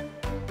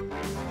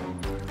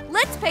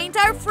 Let's paint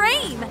our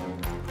frame.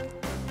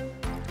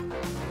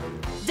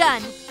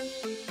 Done.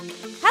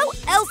 How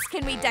else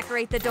can we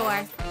decorate the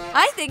door?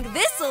 I think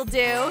this'll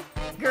do.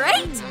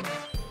 Great!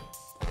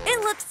 It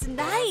looks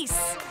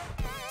nice.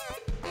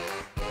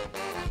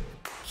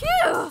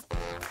 Phew!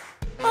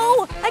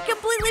 Oh, I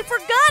completely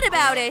forgot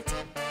about it.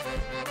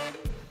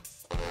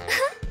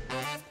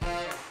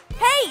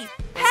 Hey,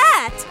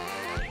 Pat!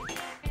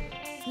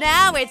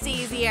 Now it's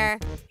easier.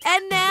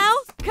 And now,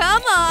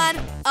 come on,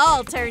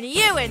 I'll turn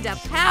you into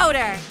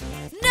powder.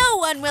 No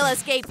one will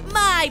escape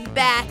my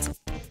bat.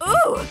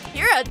 Ooh,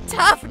 you're a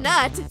tough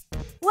nut.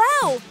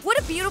 Wow, what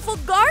a beautiful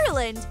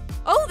garland.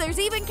 Oh, there's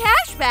even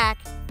cash back.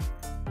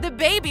 The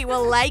baby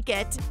will like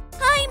it.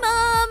 Hi,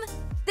 Mom.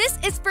 This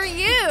is for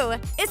you.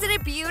 Isn't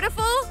it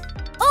beautiful?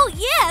 Oh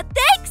yeah,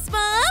 thanks,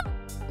 Mom!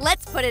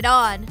 Let's put it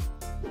on.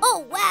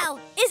 Oh wow,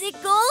 is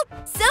it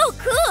gold? So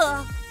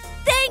cool!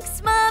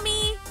 Thanks,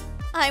 Mommy!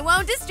 I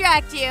won't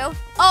distract you.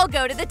 I'll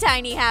go to the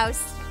tiny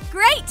house.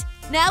 Great!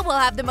 Now we'll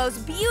have the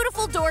most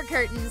beautiful door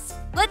curtains.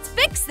 Let's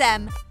fix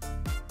them.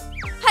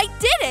 I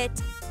did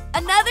it!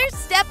 Another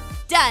step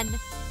done.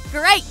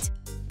 Great!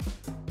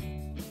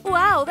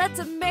 Wow, that's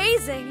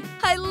amazing.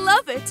 I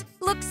love it.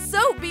 Looks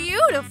so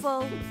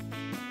beautiful.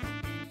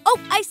 Oh,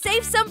 I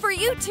saved some for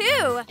you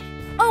too.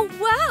 Oh,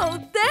 wow,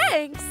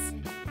 thanks.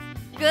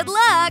 Good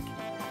luck.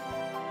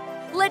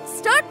 Let's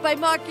start by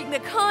marking the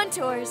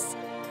contours.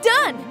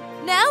 Done.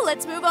 Now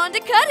let's move on to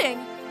cutting.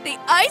 The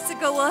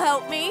icicle will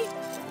help me.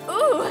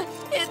 Ooh,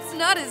 it's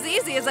not as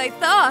easy as I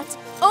thought.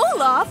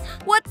 Olaf,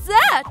 what's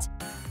that?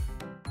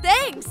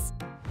 Thanks.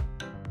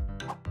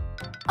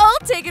 I'll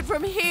take it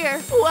from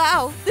here.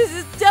 Wow, this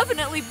is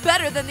definitely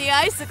better than the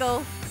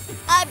icicle.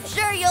 I'm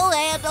sure you'll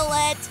handle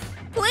it.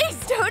 Please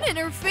don't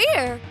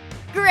interfere.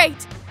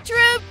 Great.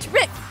 True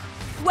trick.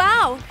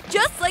 Wow,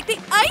 just like the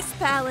ice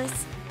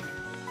palace.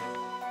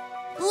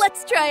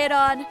 Let's try it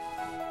on.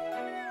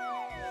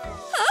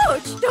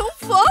 Ouch, don't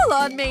fall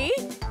on me.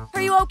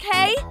 Are you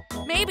okay?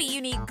 Maybe you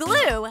need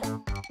glue.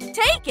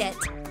 Take it.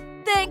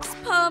 Thanks,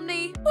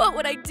 Pomni. What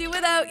would I do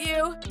without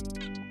you?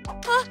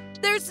 Huh,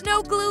 there's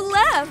no glue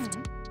left.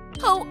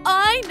 Oh,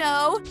 I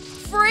know.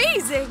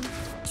 Freezing.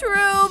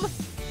 Troom.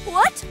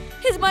 What?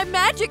 Is my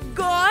magic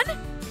gone?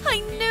 I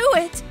knew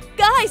it.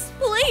 Guys,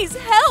 please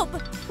help.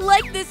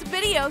 Like this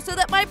video so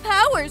that my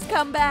powers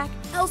come back.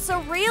 Elsa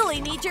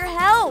really needs your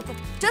help.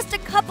 Just a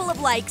couple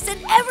of likes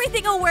and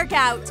everything will work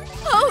out.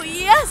 Oh,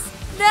 yes.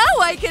 Now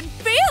I can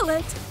feel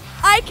it.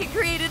 I can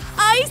create an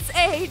ice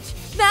age.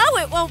 Now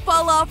it won't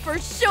fall off for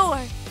sure.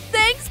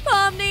 Thanks,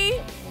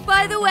 Pomni.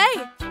 By the way,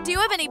 do you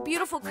have any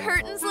beautiful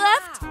curtains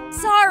left?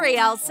 Sorry,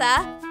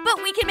 Elsa,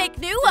 but we can make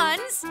new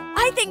ones.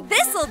 I think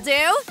this'll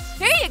do.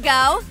 Here you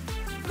go.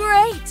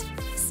 Great.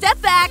 Step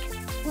back.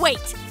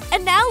 Wait.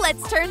 And now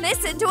let's turn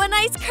this into a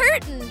nice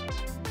curtain.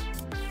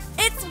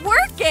 It's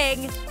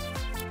working.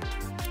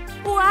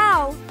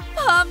 Wow.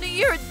 Pomni,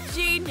 you're a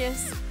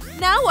genius.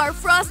 Now our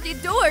frosty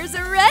doors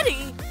are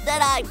ready.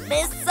 Did I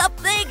miss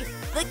something?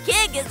 The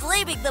king is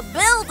leaving the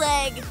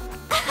building.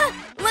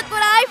 Look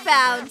what I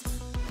found.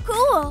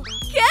 Cool.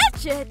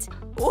 Catch it.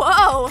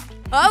 Whoa.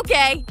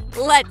 Okay,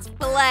 let's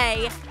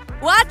play.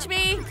 Watch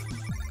me.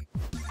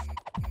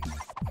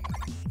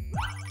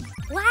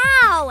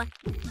 Wow!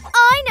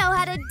 I know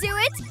how to do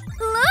it.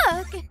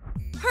 Look.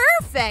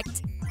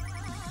 Perfect.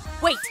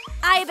 Wait,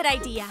 I have an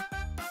idea.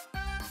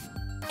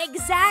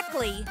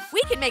 Exactly.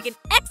 We can make an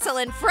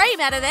excellent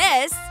frame out of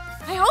this.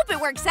 I hope it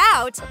works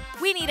out.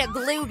 We need a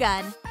glue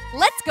gun.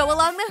 Let's go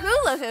along the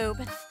hula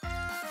hoop.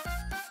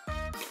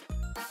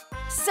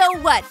 So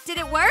what? Did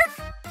it work?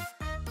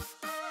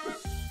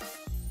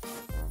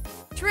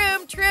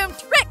 Troom, troom,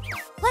 trick!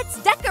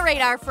 Let's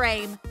decorate our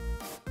frame.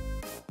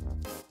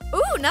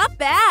 Ooh, not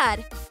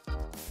bad.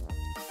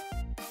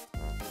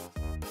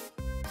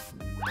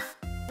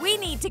 We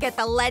need to get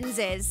the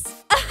lenses.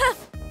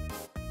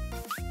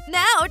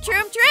 Now,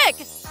 troom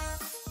trick!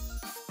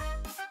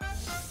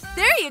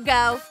 There you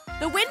go.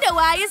 The window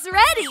eye is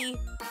ready.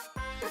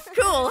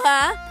 Cool,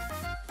 huh?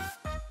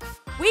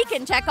 We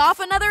can check off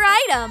another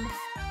item.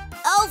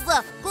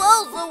 Elsa,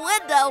 close the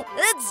window.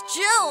 It's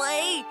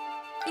chilly.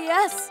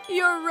 Yes,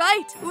 you're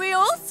right. We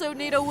also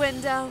need a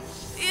window.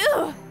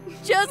 Ew,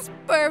 just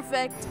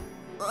perfect.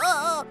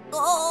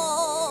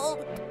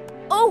 Cold.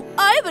 Oh,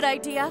 I have an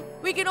idea.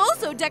 We can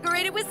also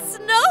decorate it with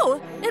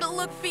snow. It'll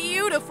look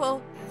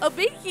beautiful. A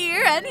bit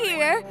here and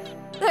here.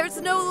 There's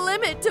no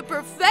limit to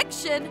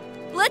perfection.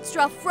 Let's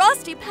draw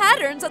frosty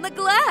patterns on the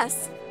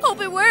glass.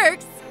 Hope it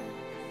works.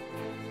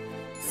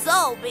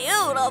 So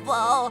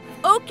beautiful.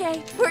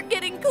 Okay, we're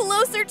getting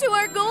closer to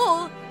our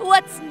goal.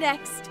 What's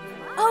next?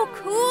 Oh,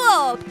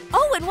 cool.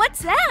 Oh, and what's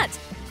that?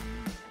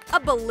 A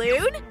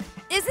balloon?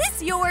 Is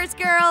this yours,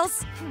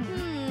 girls?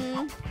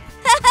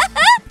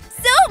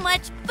 So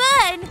much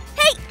fun.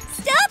 Hey,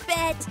 stop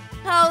it.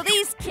 Oh,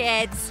 these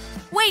kids.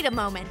 Wait a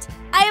moment.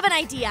 I have an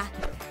idea.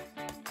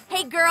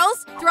 Hey,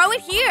 girls, throw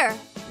it here.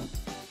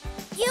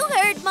 You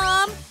heard,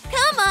 Mom.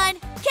 Come on,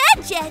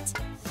 catch it.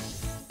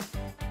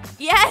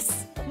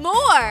 Yes,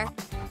 more.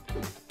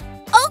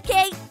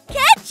 Okay,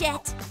 catch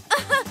it.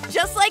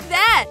 Just like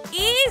that.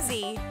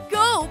 Easy.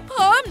 Go,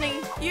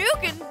 Pomni.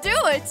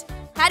 out!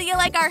 How do you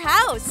like our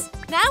house?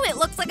 Now it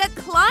looks like a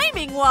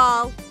climbing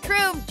wall.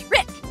 Troom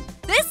trick!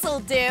 This'll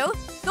do!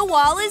 The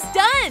wall is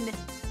done!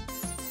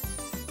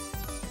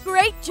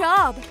 Great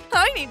job!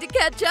 I need to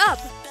catch up.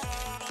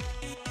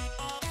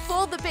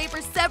 Fold the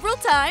paper several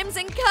times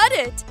and cut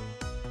it.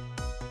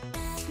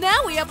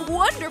 Now we have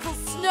wonderful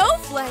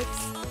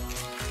snowflakes.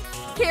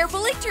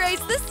 Carefully trace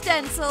the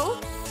stencil.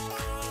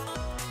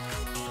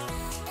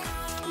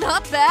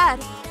 Not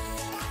bad.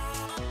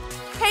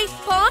 Hey,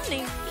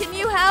 Pomni, can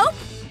you help?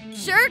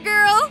 Sure,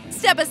 girl.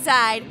 Step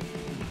aside.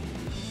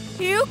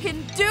 You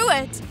can do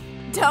it.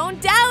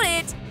 Don't doubt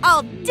it.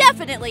 I'll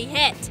definitely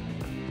hit.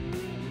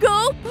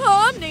 Go,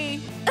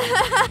 Pomni.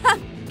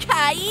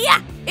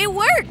 Kaya! It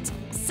worked.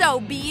 So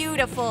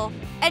beautiful.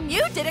 And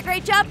you did a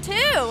great job,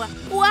 too.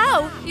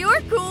 Wow,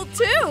 you're cool,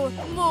 too.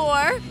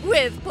 More.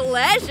 With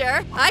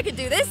pleasure. I could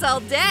do this all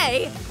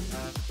day.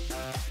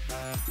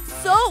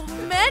 So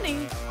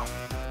many.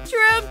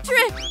 Troom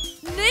trick.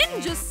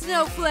 Ninja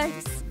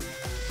snowflakes.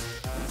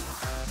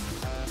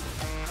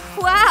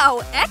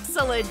 Wow,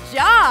 excellent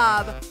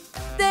job.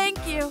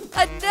 Thank you.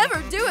 I'd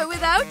never do it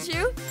without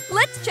you.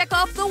 Let's check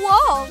off the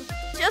wall.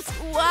 Just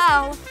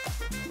wow.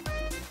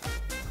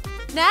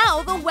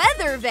 Now the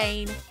weather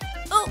vane.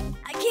 Oh,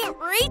 I can't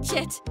reach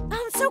it.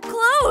 I'm so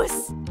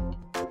close.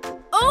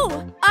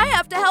 Oh, I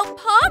have to help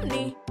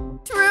Pomni.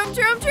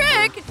 Troom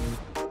trick.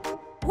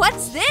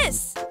 What's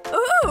this?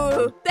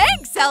 Ooh,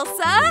 thanks,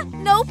 Elsa.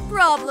 No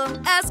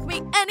problem. Ask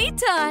me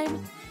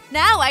anytime.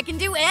 Now I can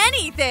do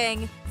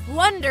anything.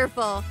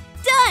 Wonderful.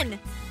 Done.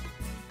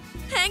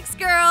 Thanks,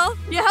 girl.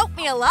 You helped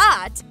me a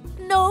lot.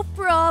 No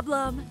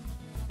problem.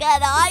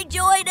 Can I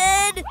join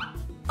in?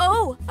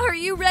 Oh, are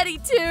you ready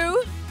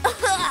too?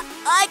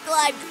 I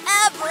climbed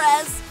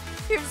Everest.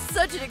 You're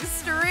such an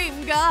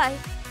extreme guy.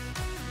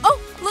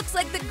 Oh, looks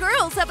like the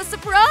girls have a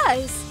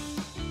surprise.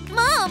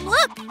 Mom,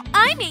 look!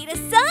 I made a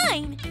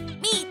sign.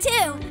 Me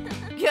too.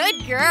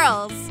 Good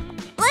girls.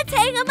 Let's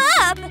hang them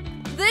up.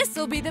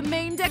 This'll be the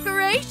main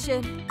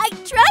decoration. I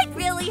tried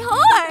really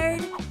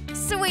hard.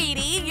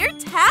 Sweetie, you're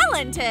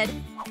talented.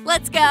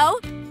 Let's go.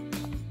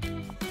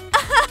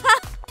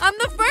 I'm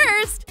the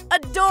first.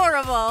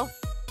 Adorable.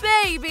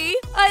 Baby,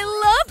 I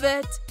love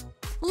it.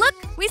 Look,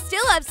 we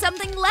still have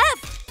something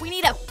left. We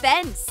need a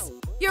fence.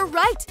 You're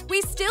right.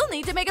 We still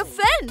need to make a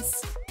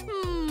fence.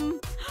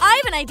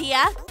 I have an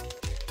idea.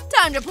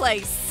 Time to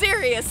play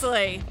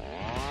seriously.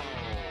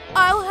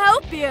 I'll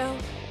help you.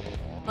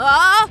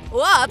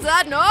 What's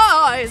that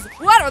noise?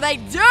 What are they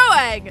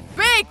doing?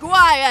 Be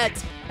quiet.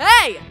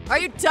 Hey, are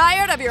you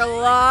tired of your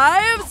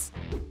lives?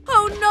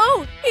 Oh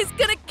no, he's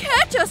gonna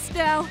catch us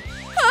now.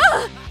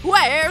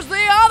 Where's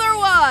the other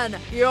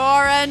one?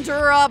 You're in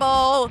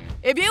trouble.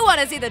 If you want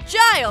to see the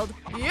child,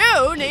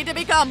 you need to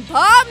become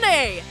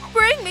Pomni.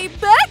 Bring me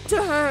back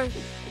to her.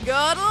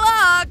 Good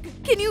luck.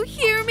 Can you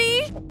hear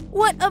me?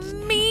 What a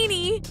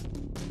meanie.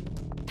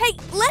 Hey,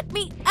 let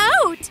me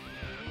out.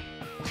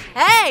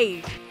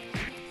 Hey.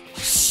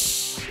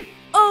 Shh.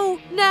 Oh,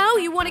 now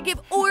you want to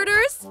give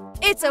orders?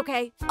 It's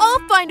okay.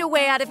 I'll find a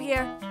way out of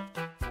here.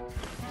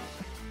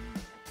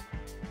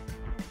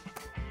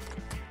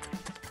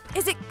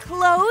 Is it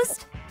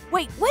closed?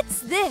 Wait, what's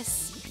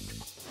this?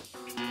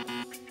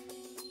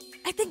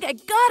 I think I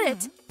got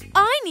it.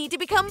 I need to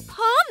become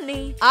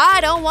Pomni. I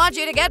don't want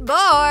you to get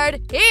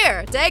bored.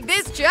 Here, take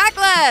this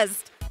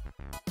checklist.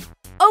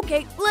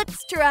 Okay, let's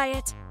try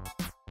it.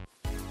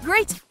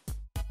 Great.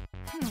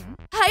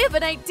 I have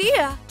an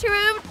idea.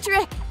 Troom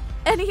trick.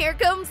 And here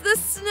comes the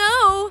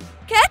snow.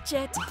 Catch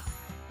it.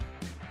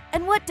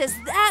 And what does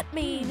that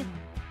mean?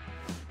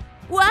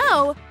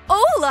 Wow,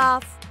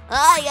 Olaf.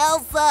 Hi,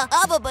 Elsa.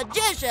 I'm a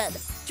magician.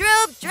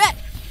 Troom trick.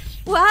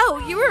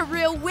 Wow, you're a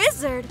real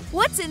wizard.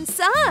 What's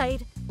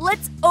inside?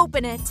 Let's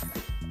open it.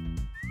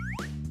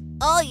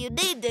 All you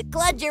need to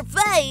cleanse your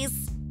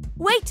face.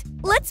 Wait,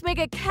 let's make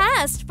a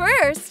cast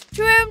first.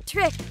 Troom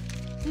trick.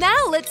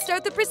 Now let's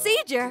start the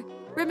procedure.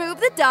 Remove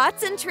the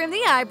dots and trim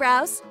the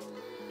eyebrows.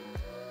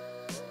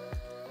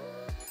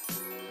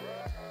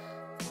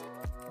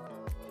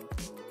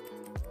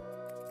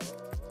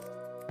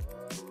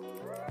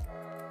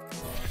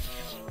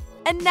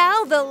 And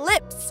now the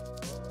lips.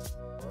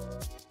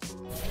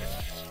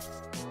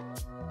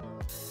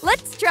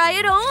 Let's try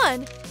it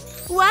on.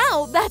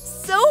 Wow, that's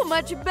so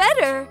much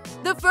better.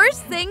 The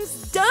first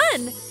thing's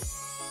done.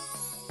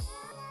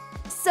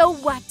 So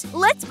what?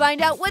 Let's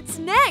find out what's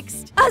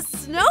next. A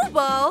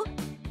snowball?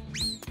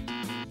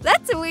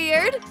 That's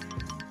weird.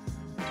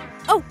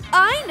 Oh,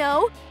 I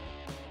know.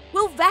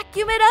 We'll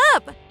vacuum it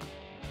up.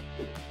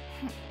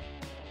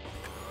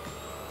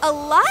 A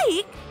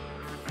like?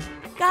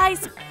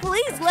 Guys,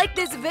 please like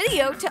this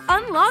video to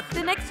unlock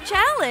the next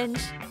challenge.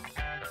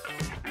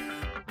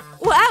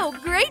 Wow,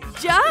 great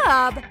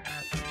job!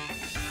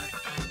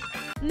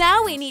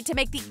 Now we need to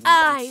make the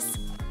eyes.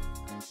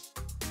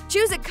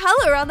 Choose a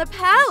color on the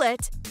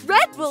palette.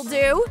 Red will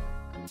do.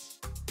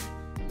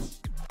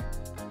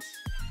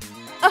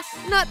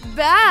 Not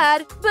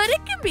bad, but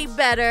it can be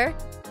better.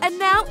 And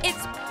now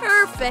it's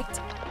perfect.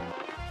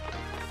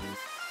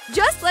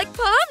 just like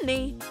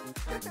Pomni.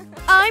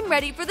 I'm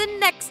ready for the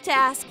next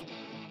task.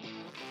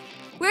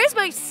 Where's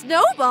my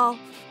snowball?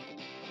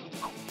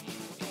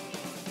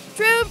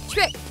 True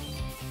trick.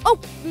 Oh,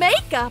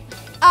 makeup.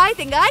 I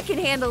think I can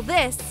handle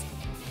this.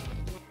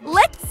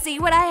 Let's see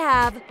what I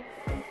have.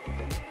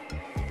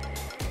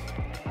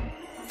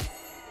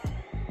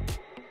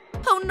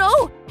 Oh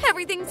no,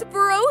 everything's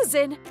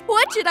frozen.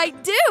 What should I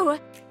do?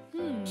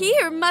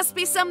 Here must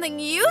be something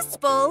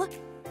useful.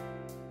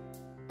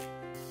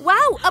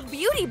 Wow, a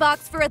beauty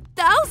box for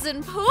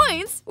 1,000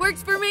 points.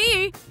 Works for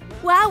me.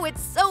 Wow,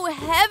 it's so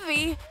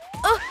heavy.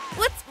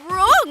 What's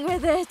wrong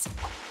with it?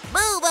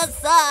 Move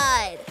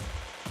aside.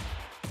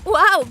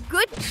 Wow,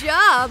 good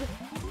job.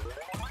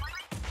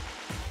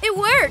 It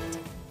worked.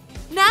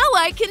 Now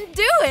I can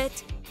do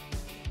it.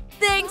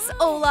 Thanks,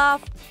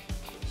 Olaf.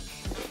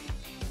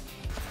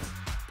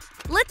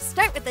 Let's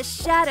start with the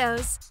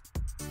shadows.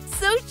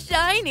 So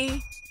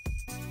shiny.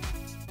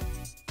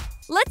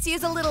 Let's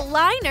use a little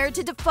liner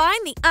to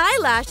define the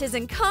eyelashes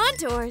and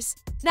contours.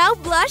 Now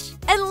blush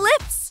and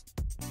lips.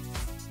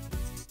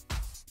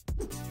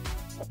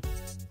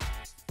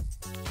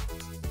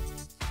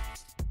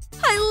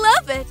 I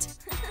love it.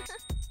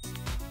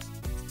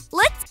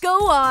 Let's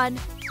go on.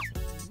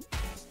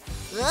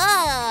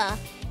 Ugh.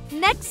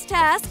 Next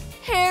task,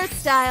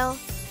 hairstyle.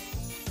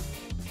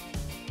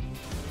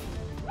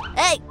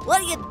 Hey,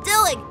 what are you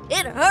doing?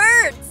 It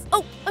hurts.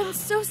 Oh, I'm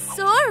so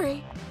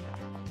sorry.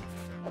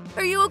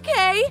 Are you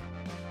okay?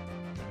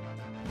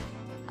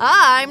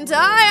 I'm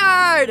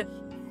tired!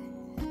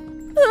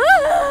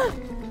 Ah!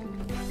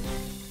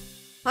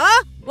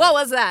 Huh? What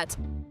was that?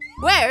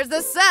 Where's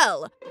the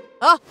cell?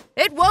 Oh,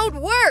 it won't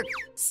work!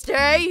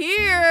 Stay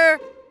here!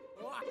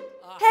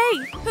 Hey,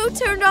 who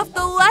turned off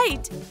the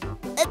light?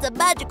 It's a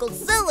magical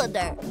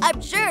cylinder.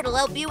 I'm sure it'll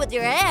help you with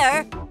your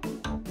hair.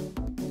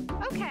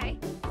 Okay.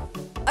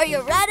 Are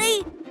you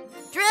ready?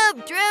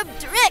 Trim, trim,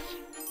 trick.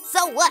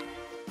 So what?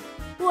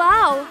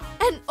 Wow,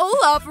 and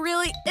Olaf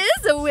really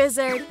is a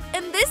wizard,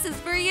 and this is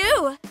for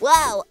you.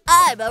 Wow,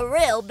 I'm a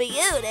real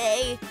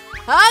beauty.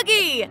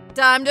 Huggy!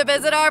 Time to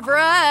visit our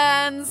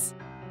friends!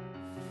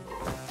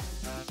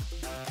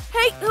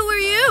 Hey, who are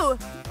you?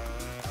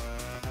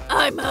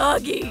 I'm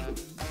Huggy.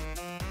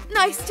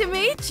 Nice to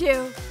meet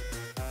you.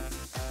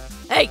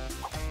 Hey,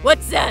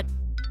 what's that?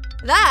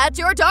 That's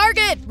your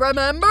target,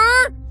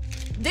 remember?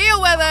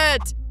 Deal with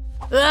it!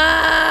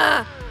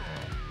 Ah!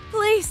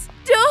 Please,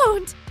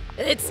 don't.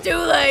 It's too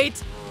late.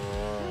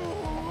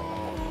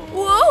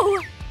 Whoa.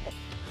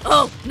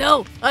 Oh,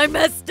 no, I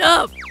messed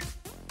up.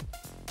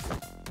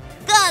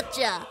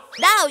 Gotcha.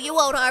 Now you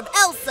won't harm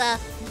Elsa.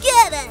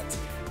 Get it.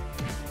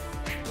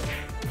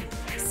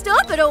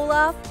 Stop it,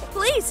 Olaf.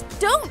 Please,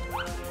 don't.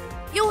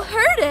 You'll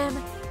hurt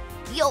him.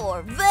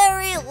 You're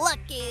very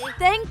lucky.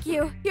 Thank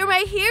you. You're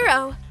my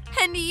hero.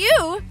 And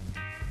you?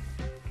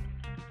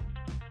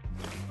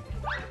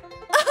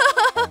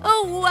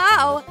 Oh,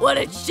 wow. What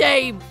a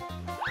shame.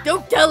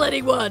 Don't tell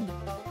anyone.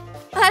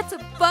 That's a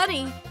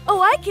bunny.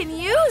 Oh, I can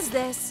use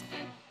this.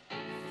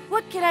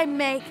 What can I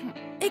make?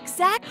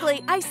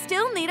 Exactly. I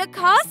still need a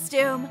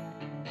costume.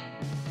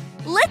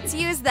 Let's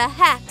use the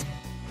hat.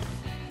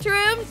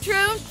 Trim,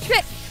 trim,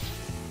 trick.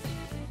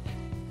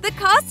 The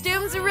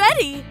costume's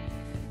ready.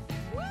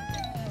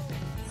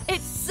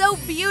 It's so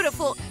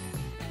beautiful.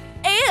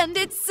 And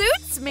it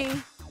suits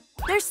me.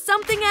 There's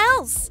something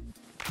else.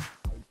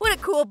 What a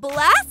cool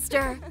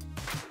blaster.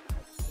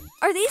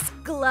 Are these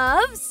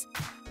gloves?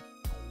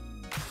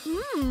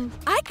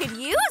 I could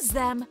use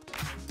them.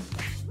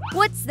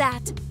 What's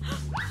that?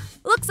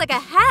 Looks like a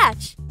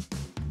hatch.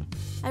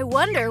 I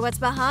wonder what's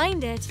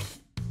behind it.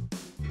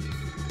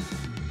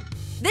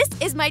 This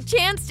is my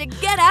chance to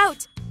get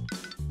out.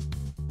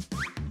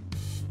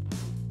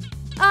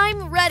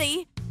 I'm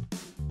ready.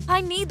 I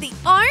need the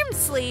arm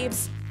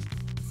sleeves.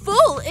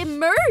 Full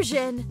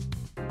immersion.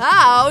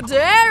 How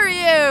dare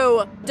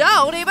you!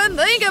 Don't even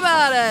think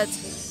about it!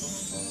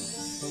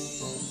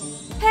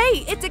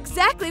 Hey, it's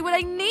exactly what I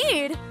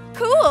need.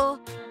 Cool.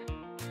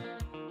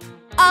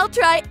 I'll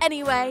try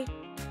anyway.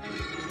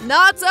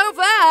 Not so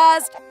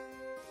fast!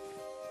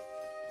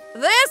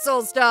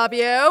 This'll stop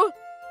you!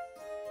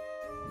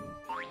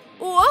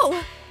 Whoa!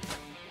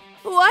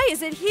 Why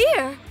is it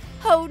here?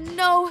 Oh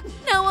no,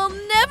 now I'll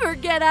never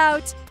get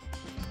out.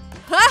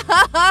 Ha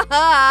ha ha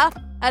ha!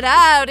 And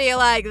how do you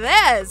like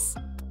this?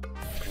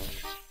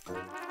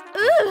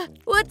 Ugh,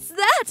 what's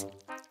that?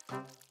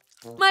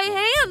 My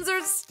hands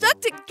are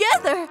stuck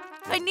together.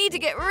 I need to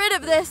get rid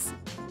of this.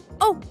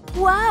 Oh,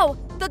 wow,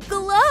 the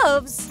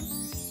gloves.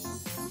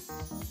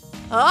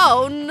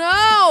 Oh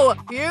no!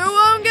 You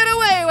won't get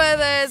away with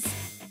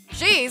this!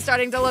 She's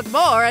starting to look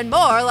more and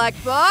more like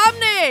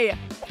Pomni!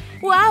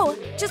 Wow,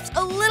 just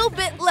a little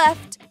bit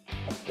left.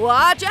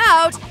 Watch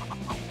out!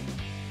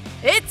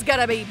 It's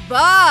gonna be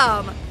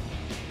bomb!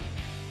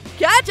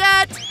 Catch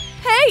it!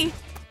 Hey,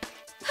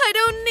 I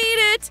don't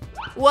need it.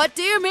 What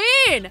do you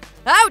mean?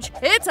 Ouch!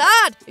 It's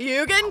hot!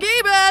 You can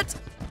keep it!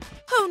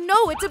 Oh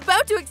no, it's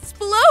about to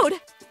explode.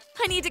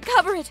 I need to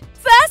cover it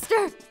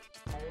faster.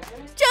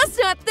 Just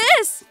not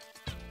this.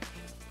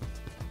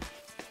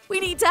 We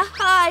need to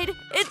hide.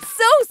 It's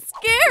so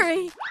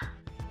scary.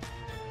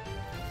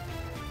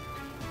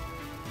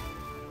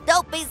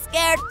 Don't be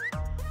scared.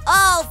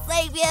 I'll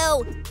save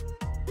you.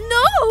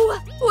 No!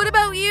 What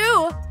about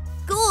you?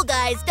 Cool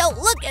guys don't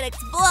look at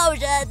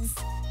explosions.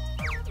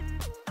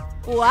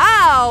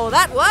 Wow,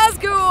 that was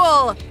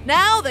cool!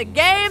 Now the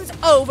game's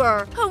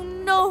over! Oh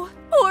no,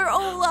 poor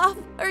Olaf!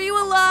 Are you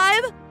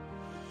alive?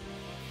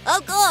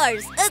 Of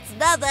course, it's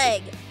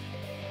nothing.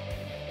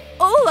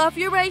 Olaf,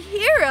 you're my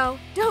hero!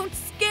 Don't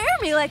scare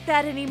me like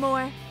that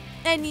anymore!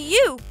 And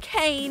you,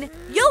 Caine,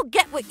 you'll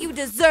get what you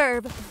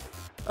deserve!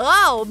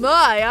 Oh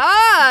my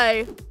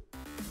eye!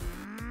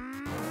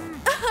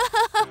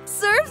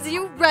 Serves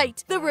you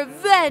right, the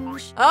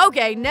revenge!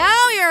 Okay,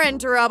 now you're in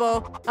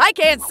trouble! I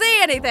can't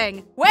see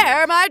anything!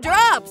 Where are my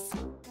drops?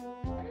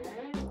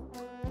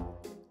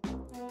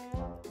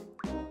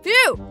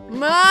 Phew!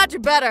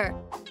 Much better!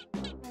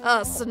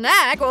 A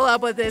snack will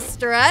help with this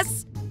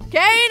stress!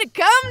 Caine,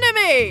 come to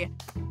me!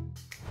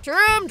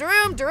 Troom,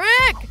 droom,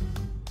 trick!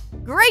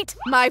 Great!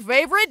 My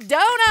favorite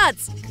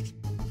donuts!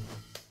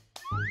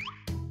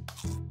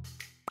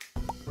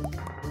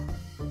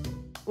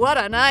 What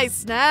a nice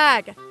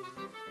snack!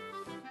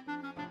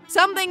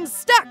 Something's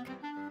stuck!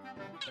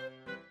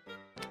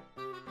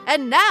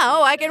 And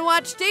now I can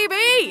watch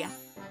TV!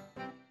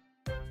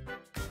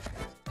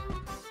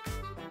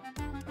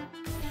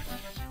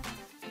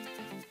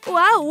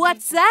 Wow,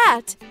 what's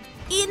that?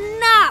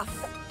 Enough!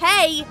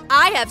 Hey,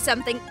 I have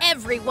something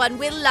everyone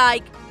will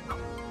like.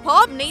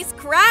 Pomni's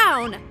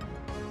crown.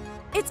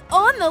 It's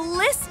on the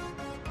list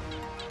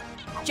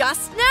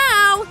just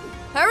now.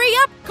 Hurry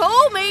up,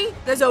 call me.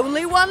 There's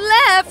only one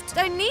left.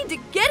 I need to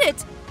get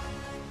it.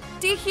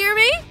 Do you hear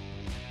me?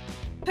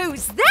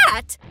 Who's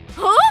that?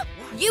 Huh?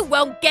 You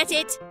won't get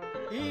it.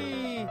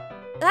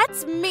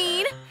 That's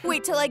mean.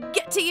 Wait till I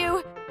get to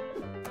you.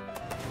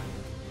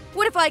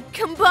 What if I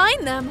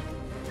combine them?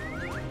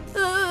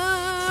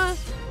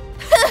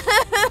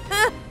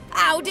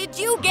 How did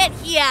you get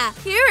here?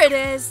 Here it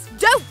is.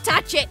 Don't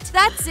touch it.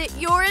 That's it.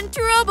 You're in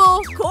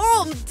trouble.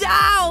 Calm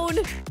down.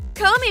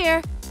 Come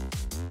here.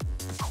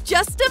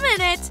 Just a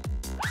minute.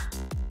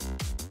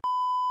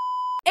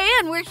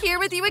 And we're here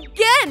with you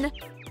again.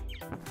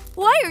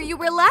 Why are you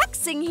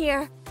relaxing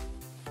here?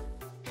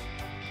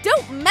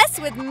 Don't mess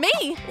with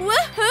me.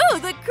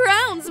 Woohoo! The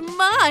crown's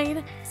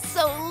mine.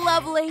 So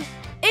lovely.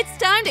 It's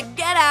time to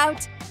get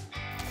out.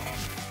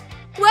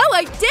 Wow,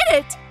 I did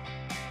it!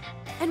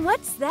 And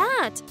what's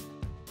that?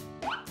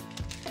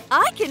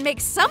 I can make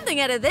something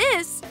out of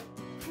this.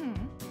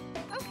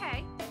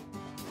 Okay.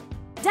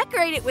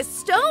 Decorate it with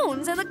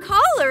stones and the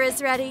collar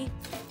is ready.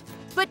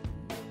 But,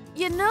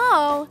 you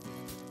know…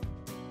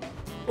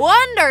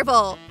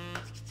 Wonderful!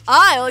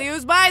 I'll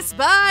use my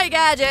spy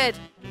gadget!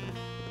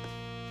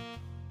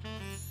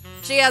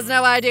 She has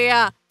no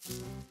idea.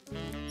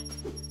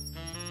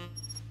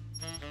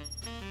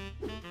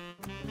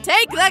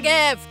 Take the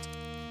gift!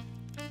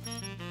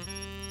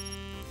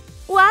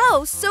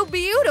 Wow, so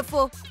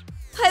beautiful!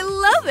 I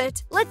love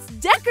it! Let's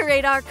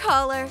decorate our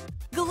collar.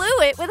 Glue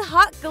it with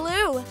hot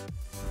glue.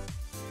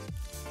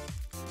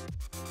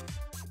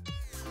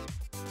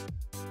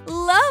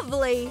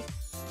 Lovely!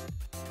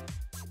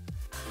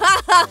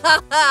 Ha ha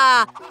ha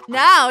ha!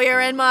 Now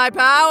you're in my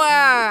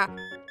power!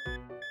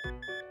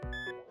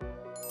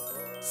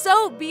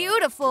 So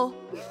beautiful!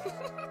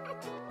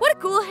 What a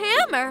cool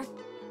hammer!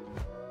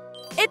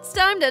 It's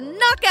time to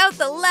knock out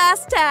the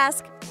last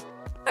task.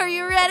 Are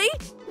you ready?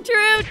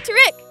 True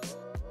trick!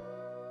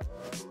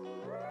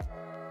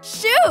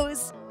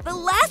 Shoes! The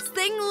last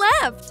thing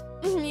left!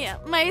 Yeah,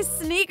 my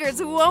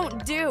sneakers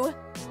won't do.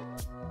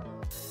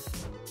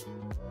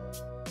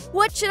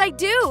 What should I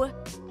do?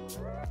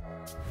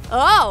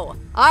 Oh,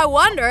 I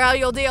wonder how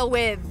you'll deal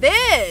with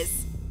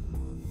this.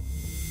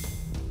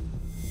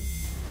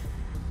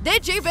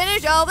 Did she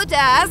finish all the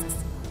tasks?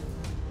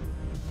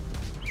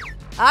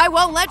 I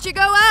won't let you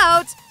go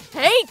out.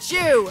 Hate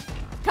you.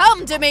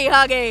 Come to me,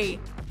 Huggy.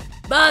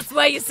 Boss,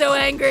 why are you so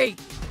angry?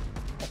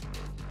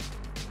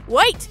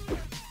 Wait.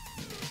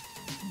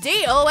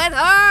 Deal with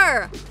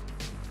her.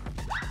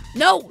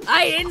 No,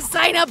 I didn't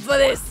sign up for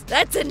this.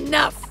 That's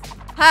enough.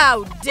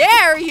 How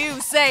dare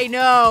you say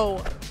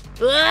no?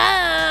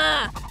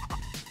 Ah!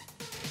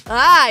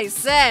 I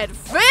said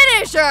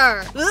finish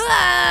her.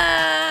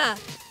 Ah!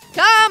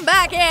 Come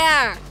back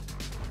here.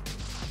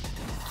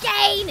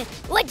 Caine,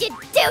 what'd you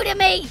do to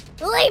me?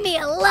 Leave me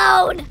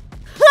alone.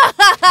 Ha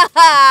ha ha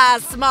ha,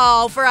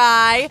 small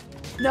fry.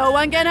 No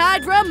one can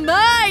hide from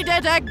my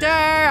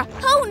detector.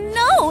 Oh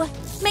no,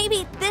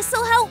 maybe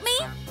this'll help me?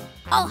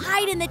 I'll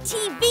hide in the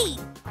TV.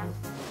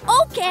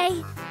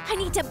 Okay, I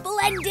need to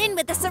blend in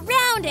with the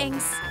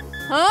surroundings.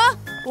 Huh?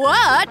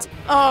 What?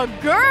 A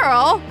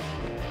girl?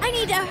 I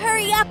need to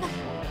hurry up.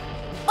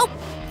 Oh,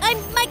 I'm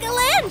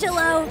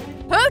Michelangelo.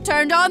 Who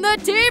turned on the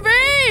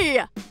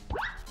TV?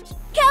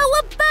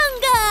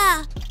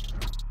 Cowabunga!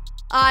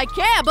 I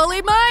can't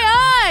believe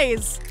my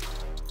eyes!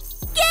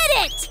 Get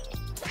it!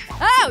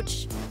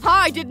 Ouch!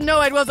 I didn't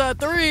know it was a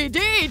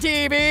 3D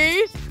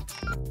TV!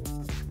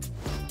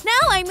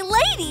 Now I'm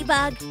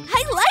ladybug.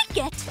 I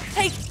like it.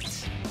 Hey,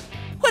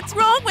 what's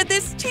wrong with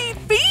this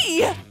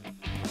TV?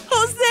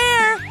 Who's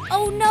there?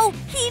 Oh no,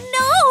 he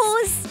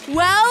knows.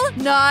 Well,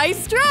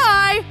 nice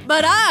try,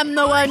 but I'm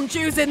the one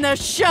choosing the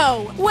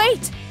show.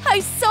 Wait, I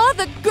saw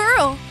the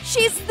girl.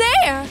 She's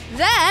there.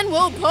 Then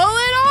we'll pull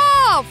it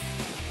off.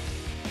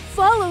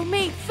 Follow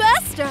me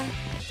faster.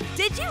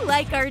 Did you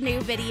like our new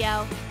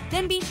video?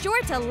 Then be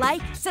sure to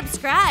like,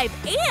 subscribe,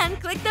 and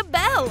click the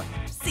bell.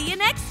 See you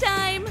next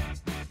time.